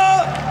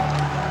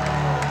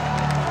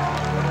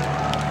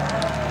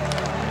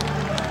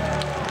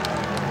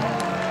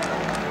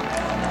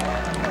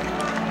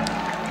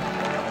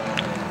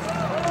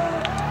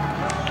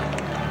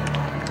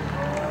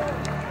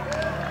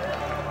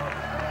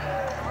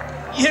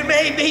 You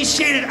may be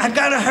seated. I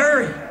gotta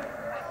hurry.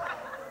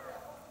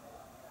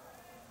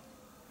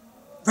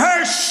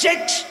 Verse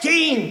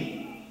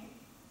 16.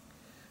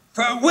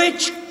 For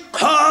which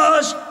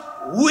cause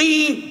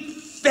we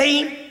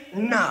faint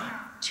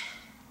not,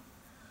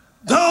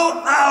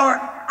 though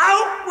our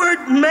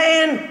outward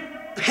man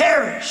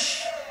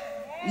perish,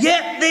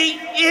 yet the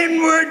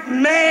inward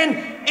man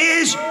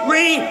is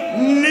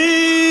renewed.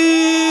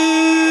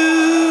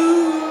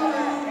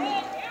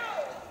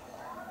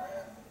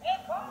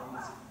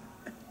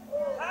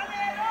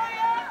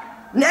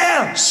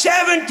 Now,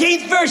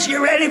 17th verse,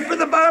 you ready for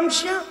the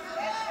bombshell?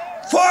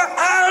 For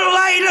our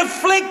light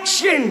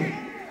affliction,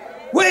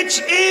 which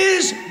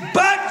is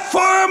but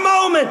for a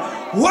moment,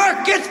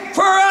 worketh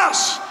for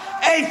us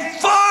a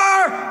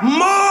far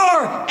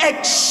more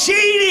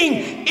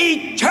exceeding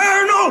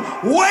eternal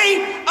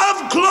weight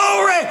of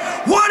glory.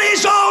 What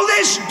is all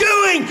this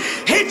doing?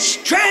 It's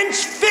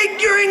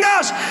transfiguring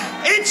us.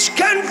 It's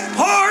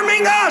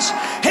conforming us.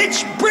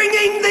 It's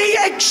bringing the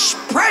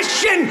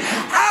expression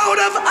out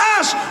of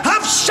us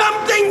of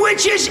something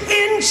which is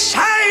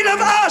inside of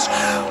us.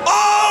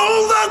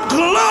 All the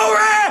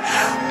glory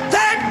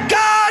that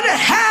God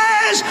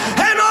has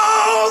and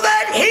all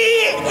that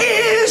He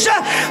is,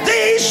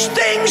 these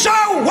things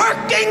are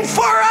working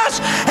for us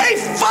a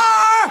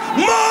far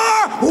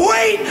more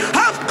weight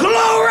of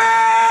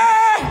glory.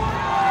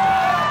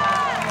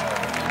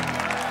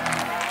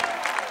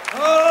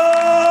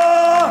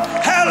 Oh,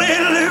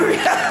 hallelujah.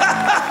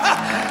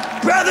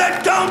 Brother,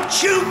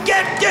 don't you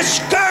get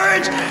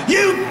discouraged.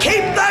 You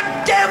keep the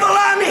devil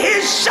on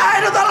his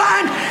side of the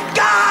line.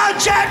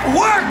 God's at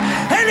work,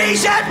 and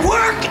He's at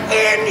work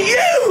in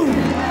you.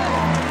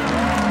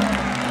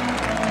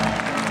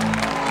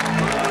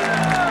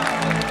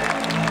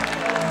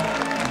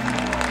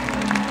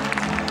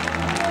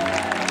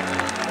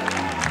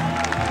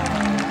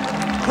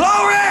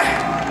 Glory!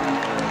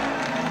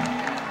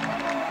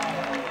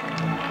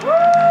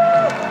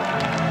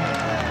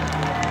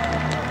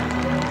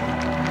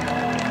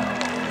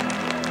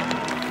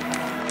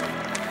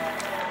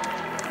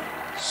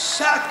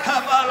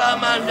 Sakabala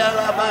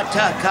mandala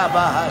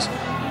batakabahas.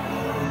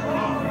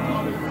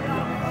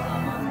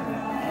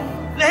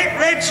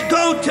 Let's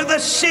go to the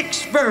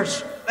 6th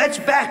verse. Let's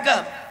back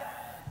up.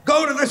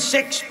 Go to the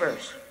 6th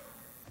verse.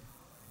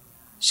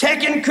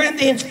 2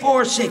 Corinthians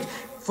 4:6.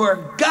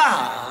 For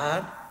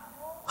God,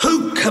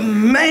 who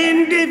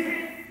commanded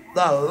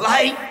the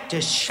light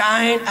to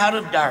shine out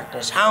of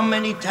darkness. How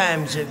many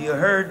times have you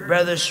heard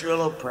Brother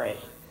Cerullo pray?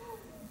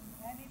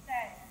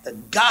 The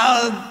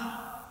God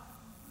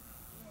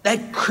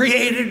that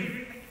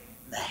created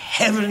the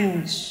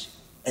heavens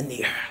and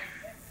the earth.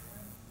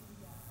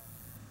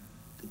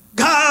 The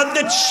God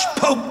that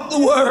spoke the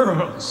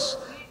worlds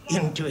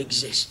into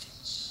existence.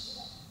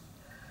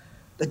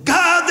 The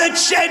God that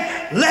said,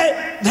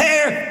 let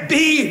there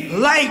be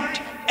light,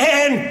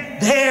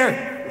 and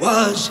there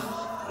was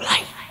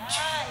light.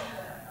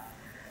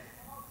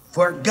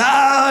 For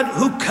God,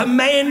 who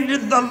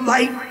commanded the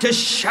light to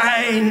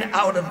shine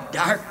out of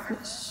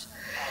darkness,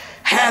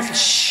 hath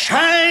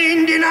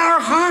shined in our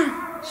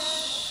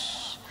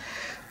hearts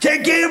to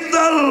give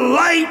the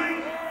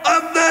light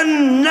of the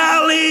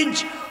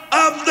knowledge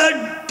of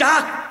the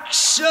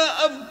doxa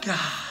of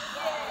God.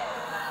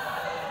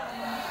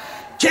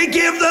 To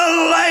give the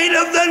light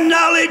of the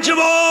knowledge of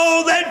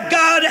all that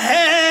God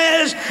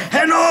has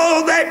and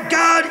all that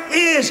God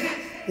is.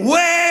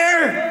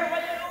 Where?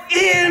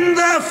 In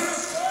the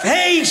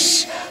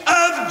face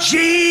of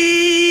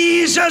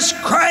Jesus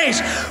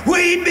Christ,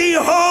 we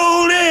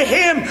behold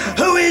him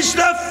who is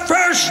the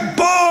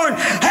firstborn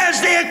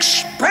as the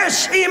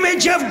express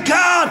image of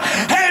God.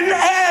 And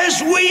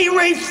as we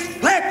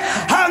reflect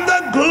on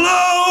the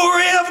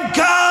glory of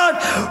God,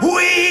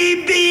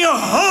 we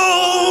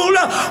behold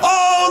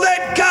all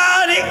that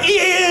God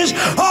is,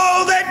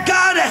 all that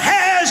God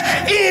has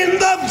in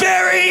the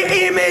very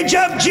image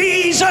of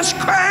Jesus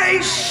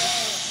Christ.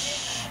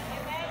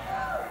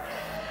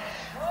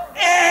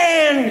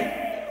 And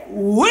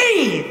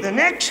we, the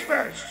next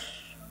verse,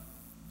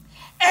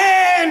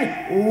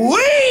 and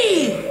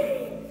we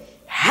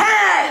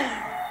have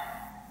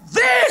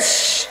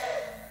this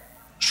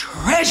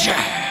treasure.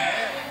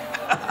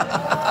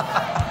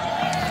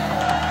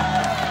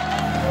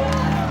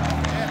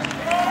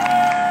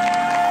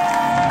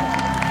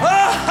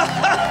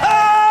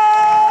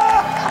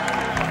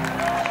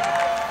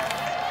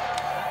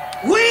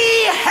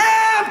 We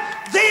have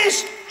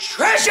this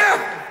treasure.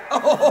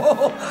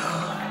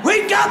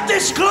 We got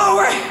this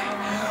glory.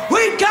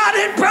 We got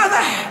it,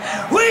 brother.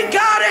 We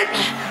got it.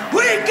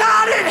 We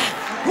got it.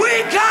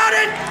 We got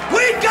it.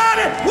 We got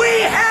it.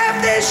 We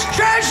have this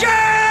treasure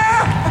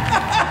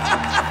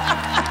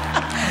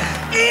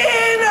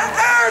in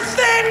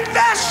earthen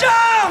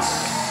vessels.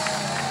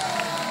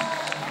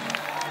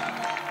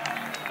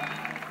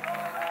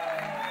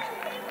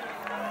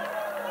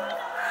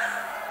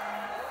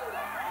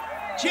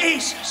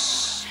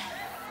 Jesus.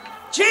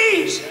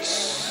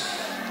 Jesus.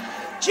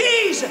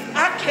 Jesus,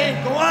 I can't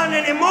go on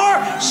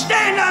anymore.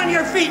 Stand on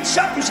your feet.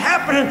 Something's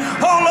happening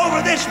all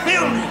over this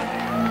building.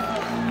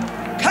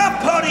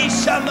 Kapori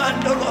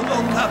samandolobo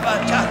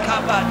kabata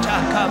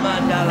kabata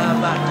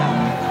kamandalabata.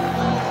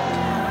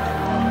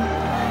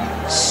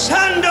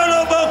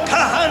 Sandolobo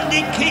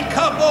kahandi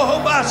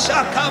kikabohoba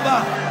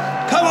sakaba.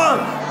 Come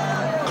on.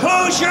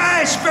 Close your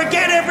eyes.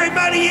 Forget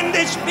everybody in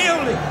this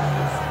building.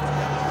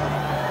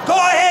 Go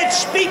ahead,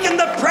 speak in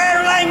the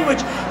prayer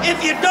language.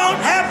 If you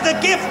don't have the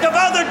gift of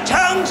other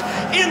tongues,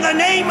 in the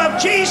name of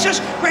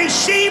Jesus,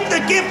 receive the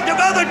gift of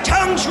other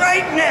tongues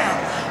right now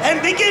and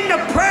begin to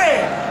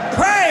pray.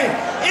 Pray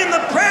in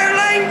the prayer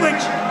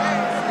language.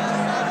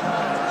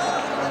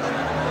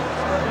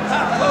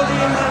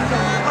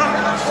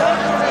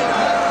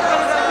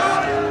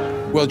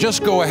 Well,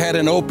 just go ahead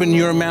and open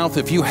your mouth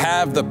if you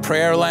have the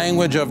prayer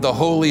language of the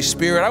Holy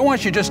Spirit. I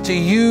want you just to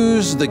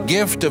use the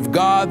gift of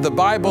God. The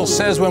Bible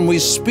says when we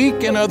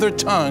speak in other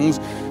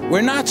tongues,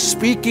 we're not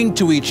speaking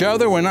to each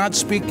other, we're not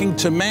speaking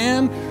to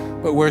man,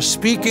 but we're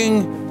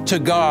speaking to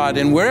God.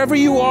 And wherever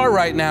you are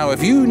right now,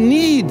 if you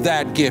need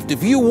that gift,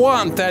 if you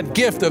want that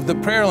gift of the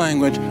prayer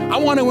language, I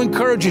want to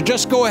encourage you,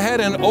 just go ahead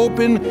and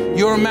open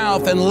your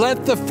mouth and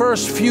let the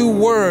first few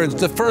words,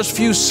 the first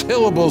few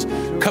syllables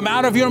come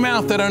out of your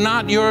mouth that are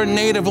not your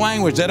native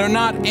language, that are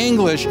not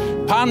English.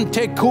 Father,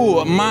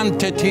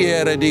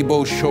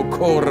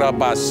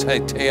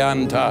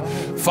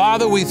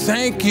 we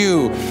thank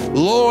you,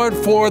 Lord,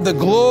 for the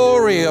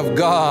glory of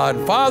God.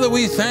 Father,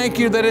 we thank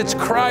you that it's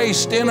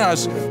Christ in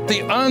us,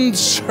 the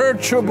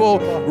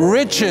unsearchable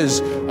riches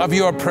of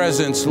your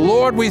presence.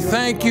 Lord, we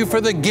thank you for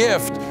the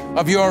gift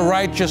of your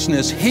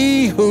righteousness.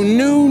 He who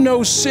knew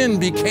no sin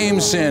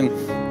became sin,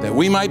 that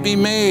we might be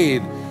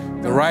made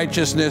the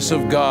righteousness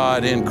of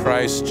God in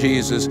Christ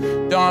Jesus.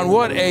 Don,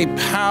 what a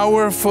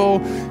powerful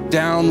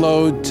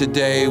download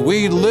today.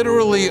 We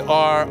literally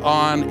are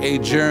on a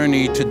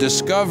journey to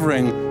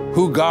discovering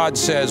who God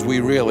says we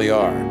really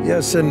are.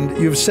 Yes, and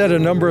you've said a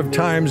number of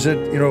times that,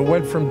 it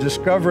went from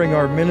discovering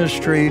our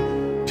ministry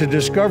to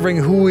discovering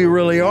who we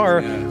really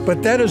are,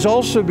 but that is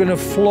also going to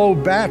flow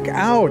back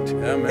out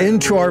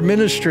into our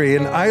ministry.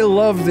 And I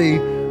love the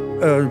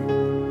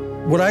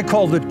what I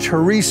call the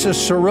Teresa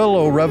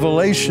Cerullo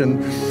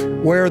revelation,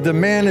 where the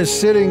man is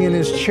sitting in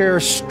his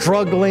chair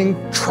struggling,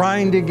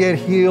 trying to get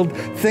healed,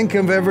 think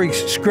of every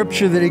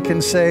scripture that he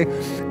can say,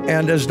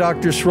 And as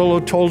Dr.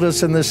 Cerullo told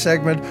us in this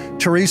segment,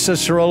 Teresa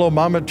Cerullo,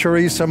 Mama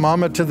Teresa,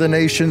 Mama to the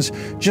Nations,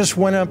 just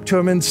went up to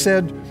him and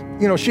said,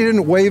 you know, she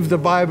didn't wave the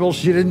Bible,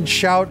 she didn't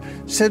shout,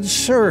 said,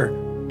 "Sir,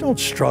 don't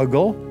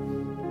struggle.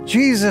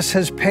 Jesus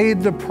has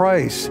paid the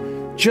price.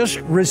 Just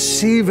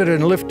receive it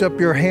and lift up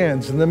your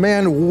hands." And the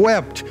man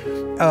wept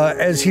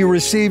as he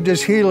received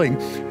his healing.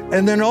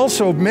 And then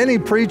also many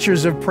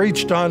preachers have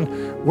preached on,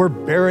 we're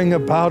bearing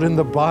about in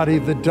the body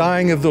the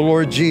dying of the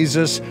Lord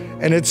Jesus.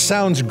 And it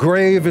sounds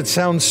grave, it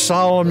sounds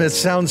solemn, it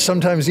sounds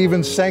sometimes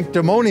even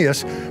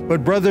sanctimonious.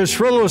 But Brother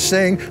Cerullo is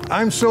saying,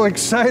 I'm so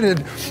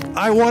excited,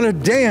 I want to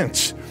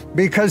dance.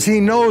 Because he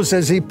knows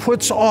as he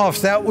puts off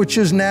that which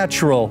is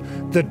natural,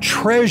 the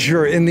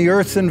treasure in the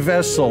earthen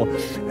vessel,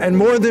 and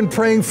more than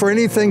praying for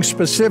anything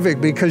specific,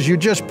 because you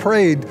just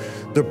prayed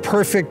the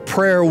perfect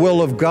prayer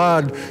will of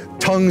God,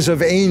 tongues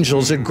of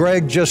angels that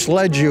Greg just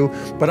led you,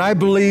 but I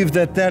believe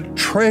that that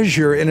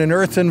treasure in an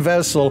earthen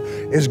vessel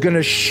is going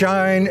to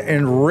shine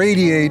and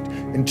radiate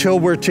until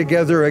we're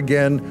together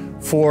again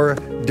for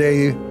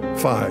day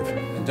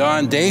 5.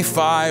 Don, day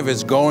 5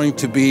 is going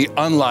to be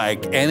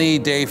unlike any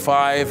day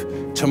 5.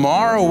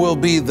 Tomorrow will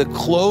be the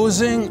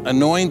closing,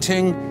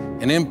 anointing,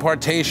 and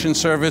impartation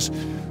service.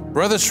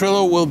 Brother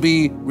Cerullo will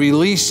be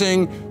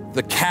releasing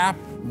the cap,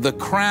 the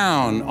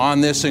crown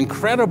on this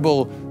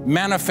incredible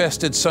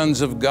Manifested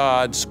Sons of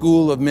God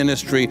School of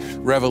Ministry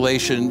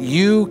Revelation.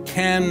 You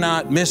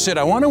cannot miss it.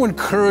 I want to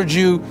encourage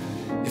you,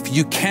 if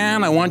you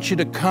can, I want you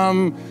to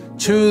come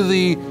to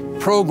the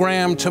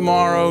program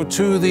tomorrow,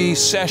 to the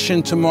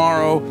session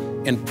tomorrow,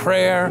 in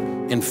prayer,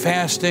 in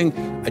fasting.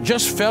 I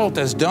just felt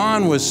as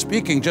Don was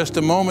speaking just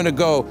a moment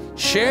ago,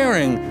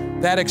 sharing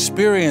that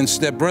experience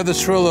that Brother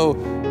Cerullo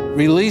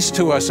released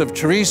to us of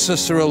Teresa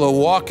Cerullo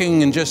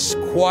walking and just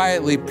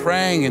quietly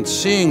praying and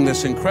seeing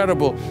this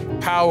incredible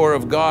power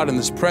of God and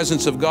this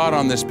presence of God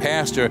on this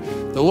pastor.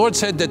 The Lord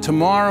said that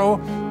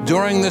tomorrow,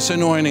 during this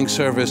anointing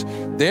service,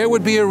 there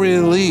would be a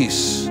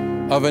release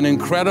of an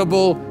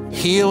incredible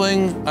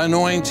healing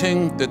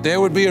anointing, that there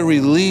would be a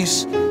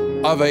release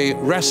of a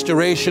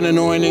restoration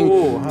anointing,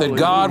 that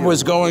God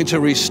was going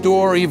to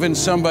restore even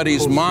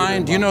somebody's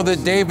mind. You know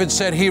that David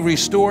said, he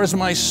restores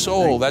my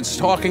soul. That's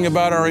talking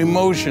about our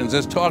emotions.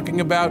 That's talking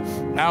about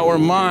our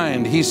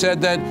mind. He said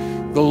that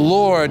the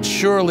Lord,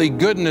 surely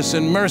goodness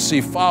and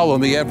mercy follow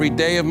me every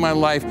day of my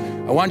life.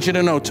 I want you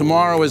to know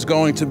tomorrow is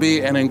going to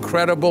be an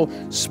incredible,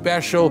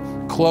 special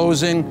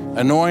closing,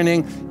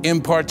 anointing,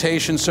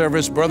 impartation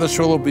service. Brother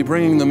Cerullo will be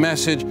bringing the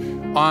message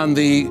on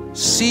the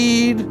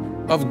seed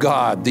of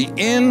God, the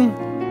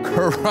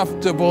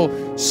incorruptible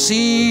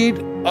seed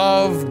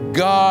of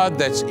God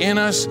that's in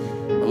us.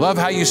 I love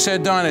how you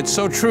said, Don, it's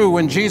so true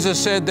when Jesus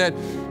said that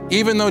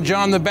even though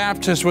John the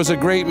Baptist was a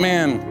great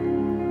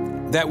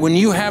man, that when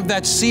you have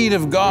that seed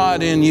of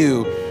God in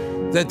you,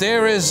 that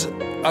there is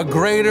a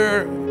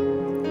greater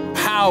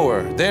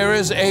power, there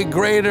is a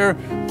greater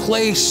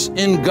place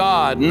in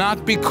God,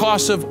 not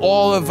because of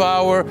all of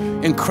our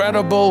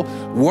incredible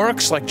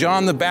works, like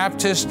John the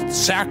Baptist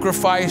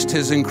sacrificed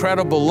his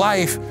incredible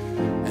life.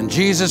 And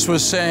Jesus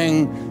was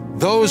saying,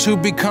 those who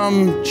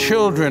become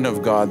children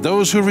of God,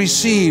 those who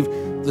receive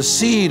the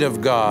seed of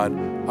God,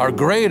 are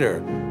greater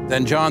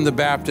than John the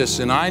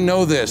Baptist. And I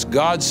know this,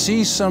 God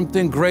sees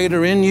something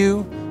greater in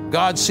you.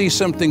 God sees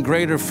something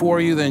greater for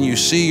you than you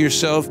see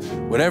yourself.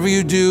 Whatever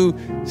you do,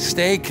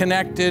 stay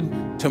connected.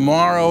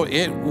 Tomorrow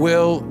it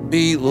will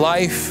be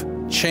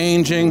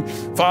life-changing.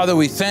 Father,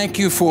 we thank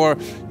you for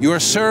your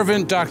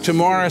servant, Dr.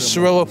 Morris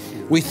Cerullo.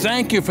 We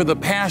thank you for the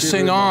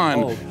passing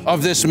on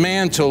of this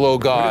mantle, oh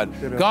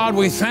God. God,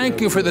 we thank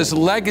you for this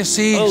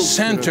legacy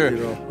center,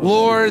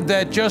 Lord,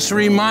 that just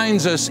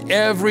reminds us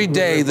every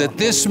day that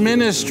this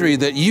ministry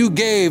that you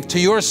gave to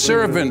your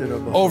servant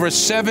over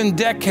 7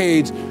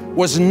 decades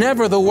was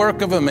never the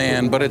work of a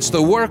man, but it's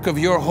the work of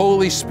your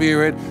Holy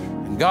Spirit.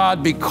 And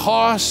God,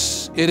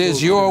 because it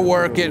is your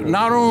work, it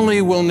not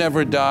only will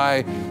never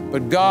die,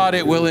 but God,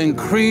 it will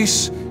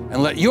increase.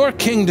 And let your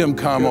kingdom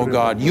come, O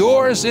God.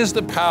 Yours is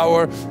the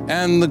power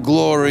and the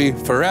glory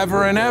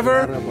forever and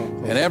ever.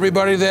 And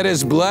everybody that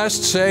is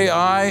blessed, say,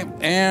 I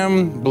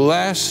am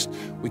blessed.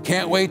 We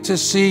can't wait to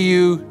see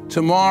you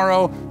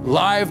tomorrow,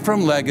 live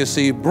from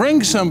Legacy.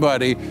 Bring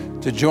somebody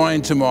to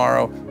join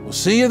tomorrow. We'll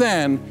see you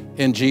then,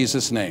 in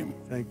Jesus' name.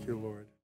 Thank you, Lord.